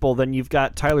separate people, then you've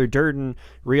got Tyler Durden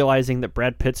realizing that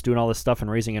Brad Pitt's doing all this stuff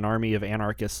and raising an army of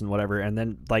anarchists and whatever, and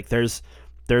then like there's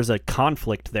a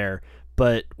conflict there.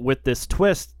 But with this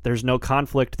twist, there's no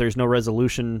conflict, there's no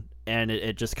resolution, and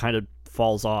it just kind of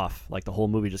falls off. Like the whole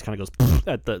movie just kind of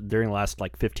goes during the last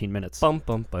like 15 minutes. Bum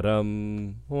bum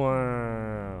ba-dum.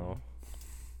 Wow.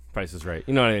 Price is Right.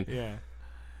 You know what I mean? Yeah.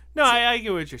 No, I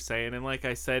get what you're saying, and like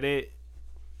I said,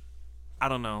 I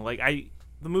don't know. Like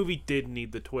the movie did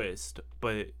need the twist,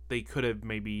 but they could have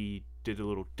maybe did it a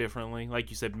little differently. Like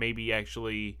you said, maybe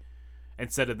actually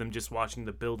instead of them just watching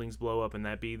the buildings blow up and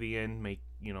that be the end,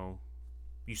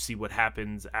 you see what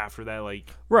happens after that. Like,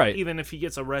 right. Even if he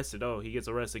gets arrested, he gets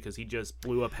arrested because he just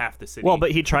blew up half the city. Well,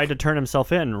 but he tried to turn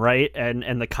himself in, right?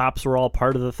 And the cops were all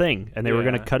part of the thing, and they were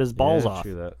going to cut his balls off.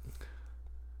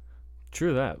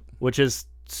 True that. Which is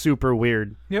super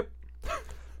weird. Yep.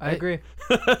 I agree.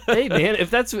 Hey man, if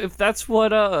that's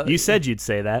what you said you'd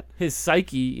say that. His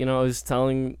psyche, is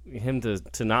telling him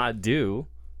to not do.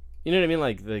 You know what I mean?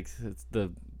 Like it's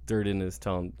the Durden is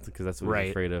telling, because that's what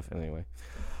he's afraid of. Anyway.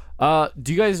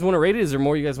 Do you guys want to rate it? Is there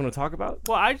more you guys want to talk about?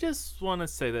 Well, I just want to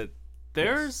say that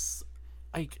there's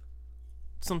like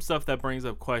some stuff that brings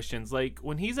up questions. Like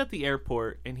when he's at the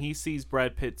airport and he sees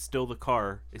Brad Pitt steal the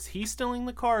car, is he stealing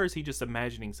the car or is he just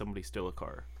imagining somebody steal a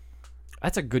car?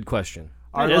 That's a good question.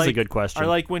 It is a good question. Or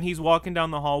like when he's walking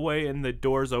down the hallway and the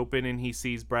doors open and he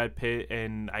sees Brad Pitt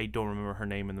and I don't remember her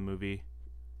name in the movie.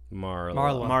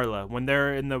 Marla. When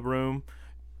they're in the room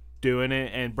doing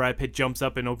it and Brad Pitt jumps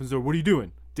up and opens the door, what are you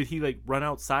doing? Did he like run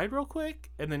outside real quick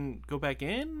and then go back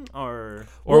in, or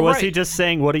was he just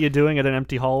saying, "What are you doing at an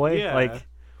empty hallway?" Yeah. Like,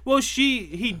 well,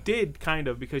 he did kind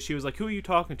of, because she was like, "Who are you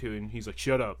talking to?" And he's like,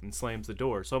 "Shut up," and slams the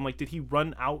door. So I'm like, did he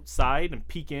run outside and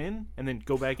peek in and then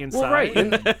go back inside? Well, right,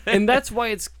 and that's why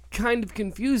it's kind of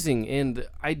confusing. And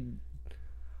I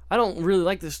don't really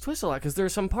like this twist a lot because there are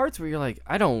some parts where you're like,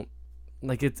 I don't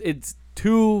like it's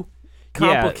too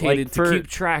complicated to keep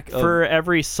track of. For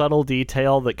every subtle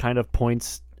detail that kind of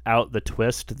points out the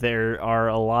twist, there are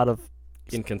a lot of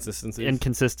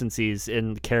inconsistencies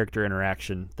in character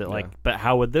interaction that but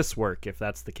how would this work if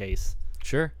that's the case?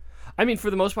 Sure. I mean, for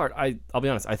the most part, I'll be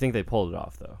honest, I think they pulled it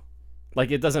off though.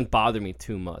 Like, it doesn't bother me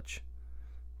too much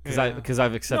because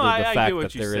I've accepted the fact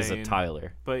that there is a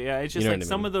Tyler. But yeah, it's just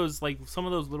some of those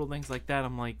little things like that.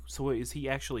 I'm like, so wait, is he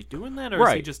actually doing that, or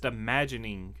is he just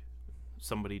imagining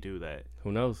somebody do that?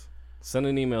 Who knows? Send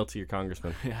an email to your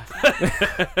congressman. Yeah.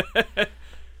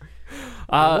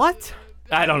 What?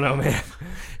 I don't know, man.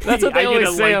 That's what they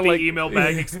always say. I get a email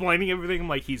back explaining everything. I'm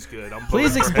like, he's good.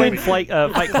 Please explain Fight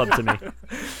Club to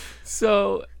me.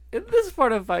 So, in this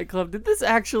part of Fight Club, did this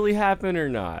actually happen or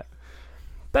not?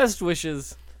 Best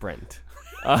wishes, Brent.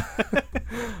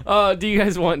 Do you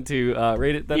guys want to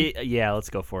rate it then? Yeah, let's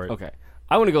go for it. Okay.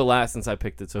 I want to go last since I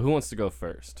picked it, so who wants to go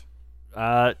first?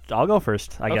 I'll go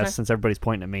first, I guess, since everybody's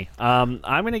pointing at me. I'm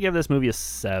going to give this movie a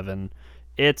 7.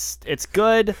 It's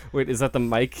good. Wait, is that the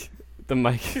mic? The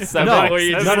mic 7? No, where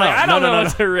you just I don't know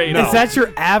what to rate. Is that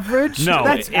your average? No,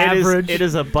 that's average. It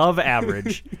is above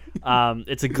average.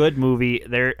 It's a good movie.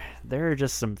 There are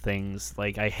just some things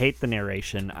like I hate the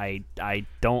narration. I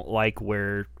don't like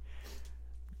where,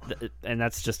 and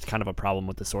that's just kind of a problem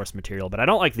with the source material. But I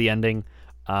don't like the ending.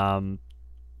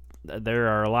 There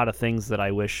are a lot of things that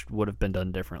I wish would have been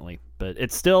done differently. But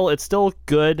it's still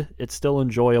good. It's still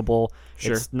enjoyable.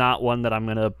 Sure. It's not one that I'm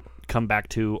gonna come back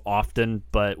to often,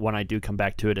 but when I do come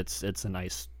back to it, it's a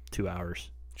nice 2 hours.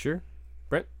 Sure.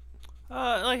 Brent?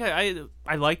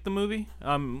 I like the movie.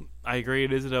 I agree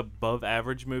it is an above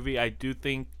average movie. I do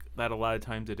think that a lot of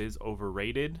times it is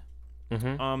overrated.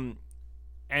 Mm-hmm.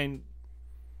 And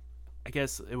I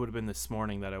guess it would have been this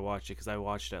morning that I watched it because I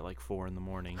watched it at like 4 a.m.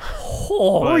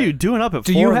 What are you doing up at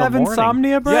 4 Do you have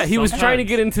insomnia, Brett? Yeah, he was trying to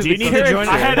get into the character.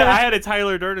 I had a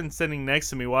Tyler Durden sitting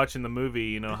next to me watching the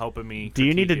movie, helping me. Do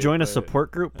you need to join a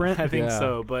support group, Brent? I think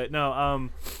so, but no.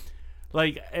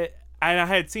 I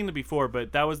had seen it before,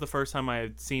 but that was the first time I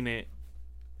had seen it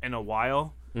in a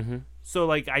while. Mm-hmm.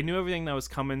 So I knew everything that was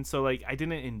coming. So I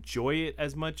didn't enjoy it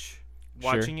as much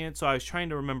watching it. So I was trying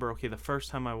to remember, okay, the first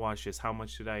time I watched this, how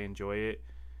much did I enjoy it?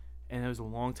 And it was a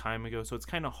long time ago, so it's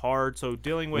kind of hard. So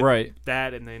dealing with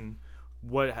that and then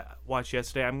what I watched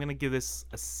yesterday, I'm going to give this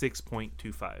a 6.25.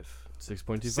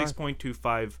 6.25?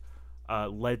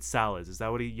 6.25 lead salads. Is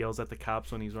that what he yells at the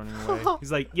cops when he's running away?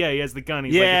 He's like, yeah, he has the gun.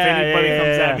 He's like, if anybody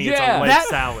comes at me, it's a lead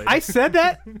salad. I said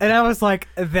that, and I was like,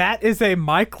 that is a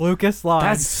Mike Lucas line.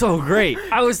 That's so great.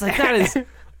 I was like,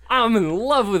 I'm in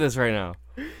love with this right now.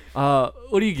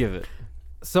 What do you give it?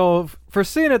 So for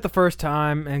seeing it the first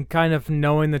time and kind of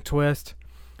knowing the twist,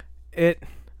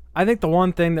 I think the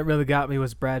one thing that really got me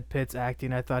was Brad Pitt's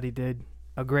acting. I thought he did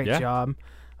a great job.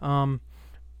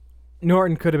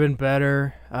 Norton could have been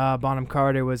better. Bonham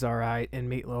Carter was all right,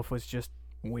 and Meatloaf was just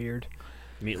weird.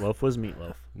 Meatloaf was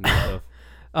Meatloaf.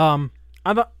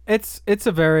 I thought it's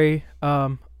a very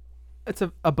it's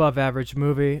a above average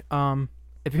movie.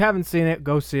 If you haven't seen it,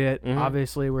 go see it.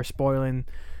 Obviously, we're spoiling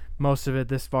most of it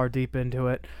this far deep into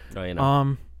it. Oh, you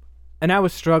know. And I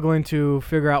was struggling to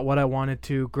figure out what I wanted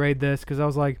to grade this because I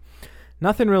was like,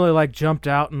 nothing really like jumped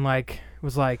out and like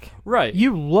was like, right,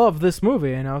 you love this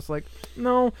movie, and I was like,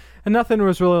 no, and nothing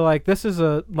was really like, this is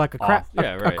a crap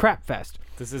a crap fest.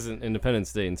 This isn't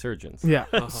Independence Day Insurgents. Yeah.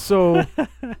 So,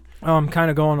 kind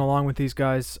of going along with these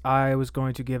guys, I was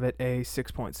going to give it a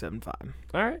 6.75.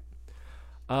 All right.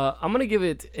 I'm gonna give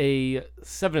it a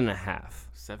 7.5.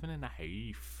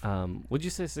 7.5. Would you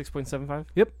say 6.75?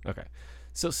 Yep. Okay.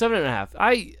 So 7.5.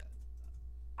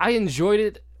 I enjoyed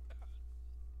it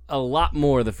a lot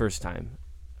more the first time,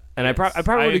 and I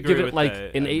probably would give it like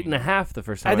an 8.5 the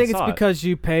first time. I think it's because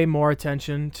you pay more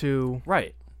attention to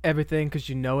everything because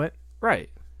you know it. Right.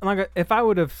 Like if I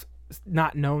would have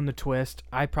not known the twist,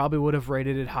 I probably would have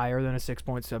rated it higher than a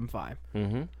 6.75.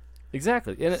 Mm-hmm.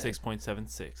 Exactly.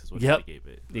 6.76 is what I gave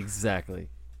it. Exactly.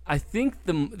 I think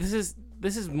this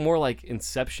is more like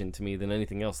Inception to me than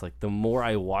anything else. Like the more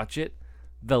I watch it,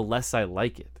 the less I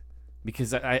like it,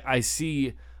 because I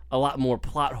see a lot more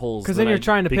plot holes. Because then you're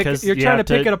trying to pick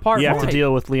it apart. You have to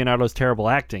deal with Leonardo's terrible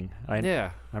acting.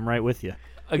 I'm right with you.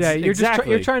 Yeah, you're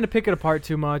trying to pick it apart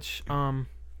too much.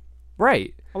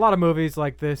 Right. A lot of movies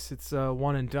like this, it's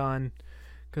one and done,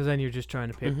 because then you're just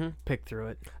trying to pick through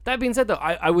it. That being said, though,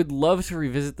 I would love to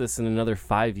revisit this in another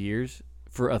 5 years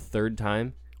for a third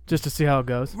time. Just to see how it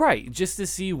goes. Right. Just to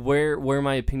see where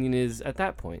my opinion is at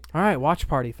that point. All right, watch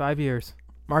party, 5 years.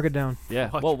 Mark it down. Yeah.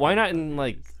 Well, why not in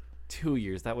like 2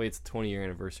 years? That way it's a 20-year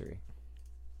anniversary.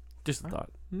 Just a thought.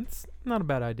 It's not a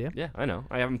bad idea. Yeah, I know.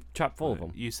 I have them chock full of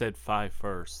them. You said 5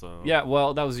 first, so yeah.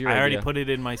 Well, that was your idea. I already put it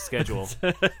in my schedule.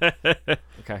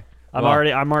 Okay. I'm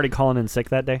already calling in sick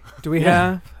that day. Do we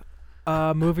have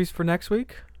movies for next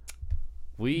week?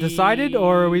 We decided,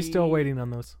 or are we still waiting on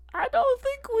those? I don't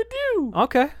think we do.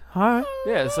 Okay. All right.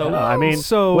 Yeah. So I mean,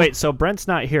 so Brent's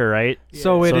not here, right? Yeah.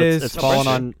 So it's falling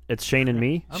on. It's Shane and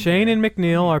me. Shane and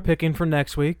McNeil are picking for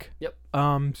next week. Yep.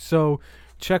 So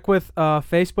check with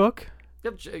Facebook.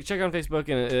 Yep. Check on Facebook,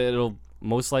 and it'll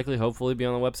most likely, hopefully, be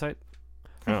on the website.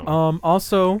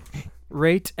 Also,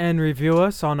 rate and review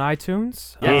us on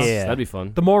iTunes. Yes, that'd be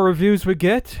fun. The more reviews we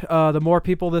get, the more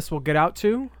people this will get out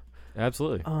to.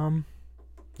 Absolutely.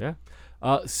 Yeah.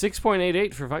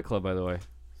 6.88 for Fight Club, by the way.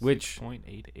 Which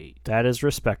 6.88. That is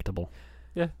respectable.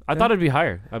 Yeah. I thought it'd be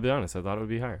higher. I'll be honest. I thought it would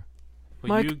be higher. Well,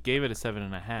 Mike, you gave it a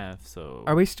 7.5, so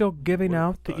are we still giving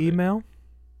out the email?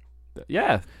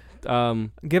 Yeah.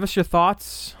 Give us your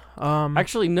thoughts.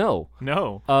 Actually, no.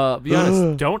 No. Be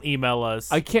honest. Don't email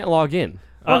us. I can't log in.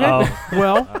 Okay.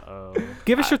 Well,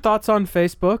 give us your thoughts on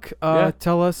Facebook.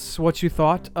 Tell us what you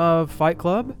thought of Fight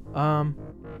Club.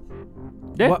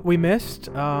 What we missed.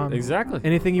 Exactly.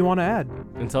 Anything you want to add?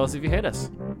 And tell us if you hate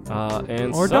us.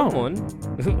 And or someone,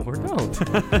 or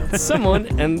don't.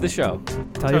 Someone end the show.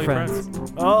 Tell your friends.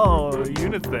 Oh,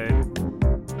 Unithane.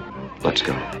 Let's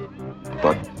go.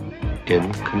 But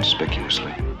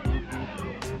inconspicuously.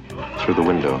 Through the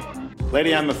window.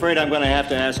 Lady, I'm afraid I'm going to have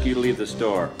to ask you to leave the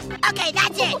store. Okay,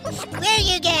 that's it. Screw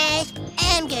you guys.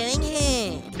 I'm going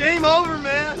home. Game over,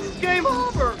 man. Game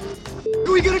over. What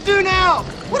are we going to do now?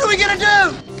 What are we going to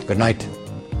do? Good night,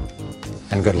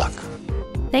 and good luck.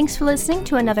 Thanks for listening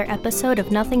to another episode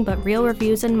of Nothing But Real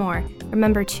Reviews and More.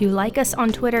 Remember to like us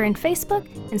on Twitter and Facebook,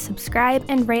 and subscribe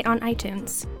and rate on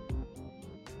iTunes.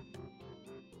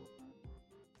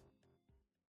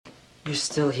 You're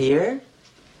still here?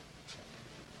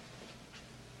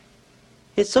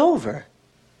 It's over.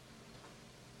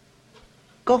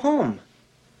 Go home.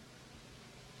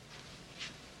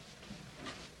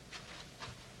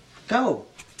 Go.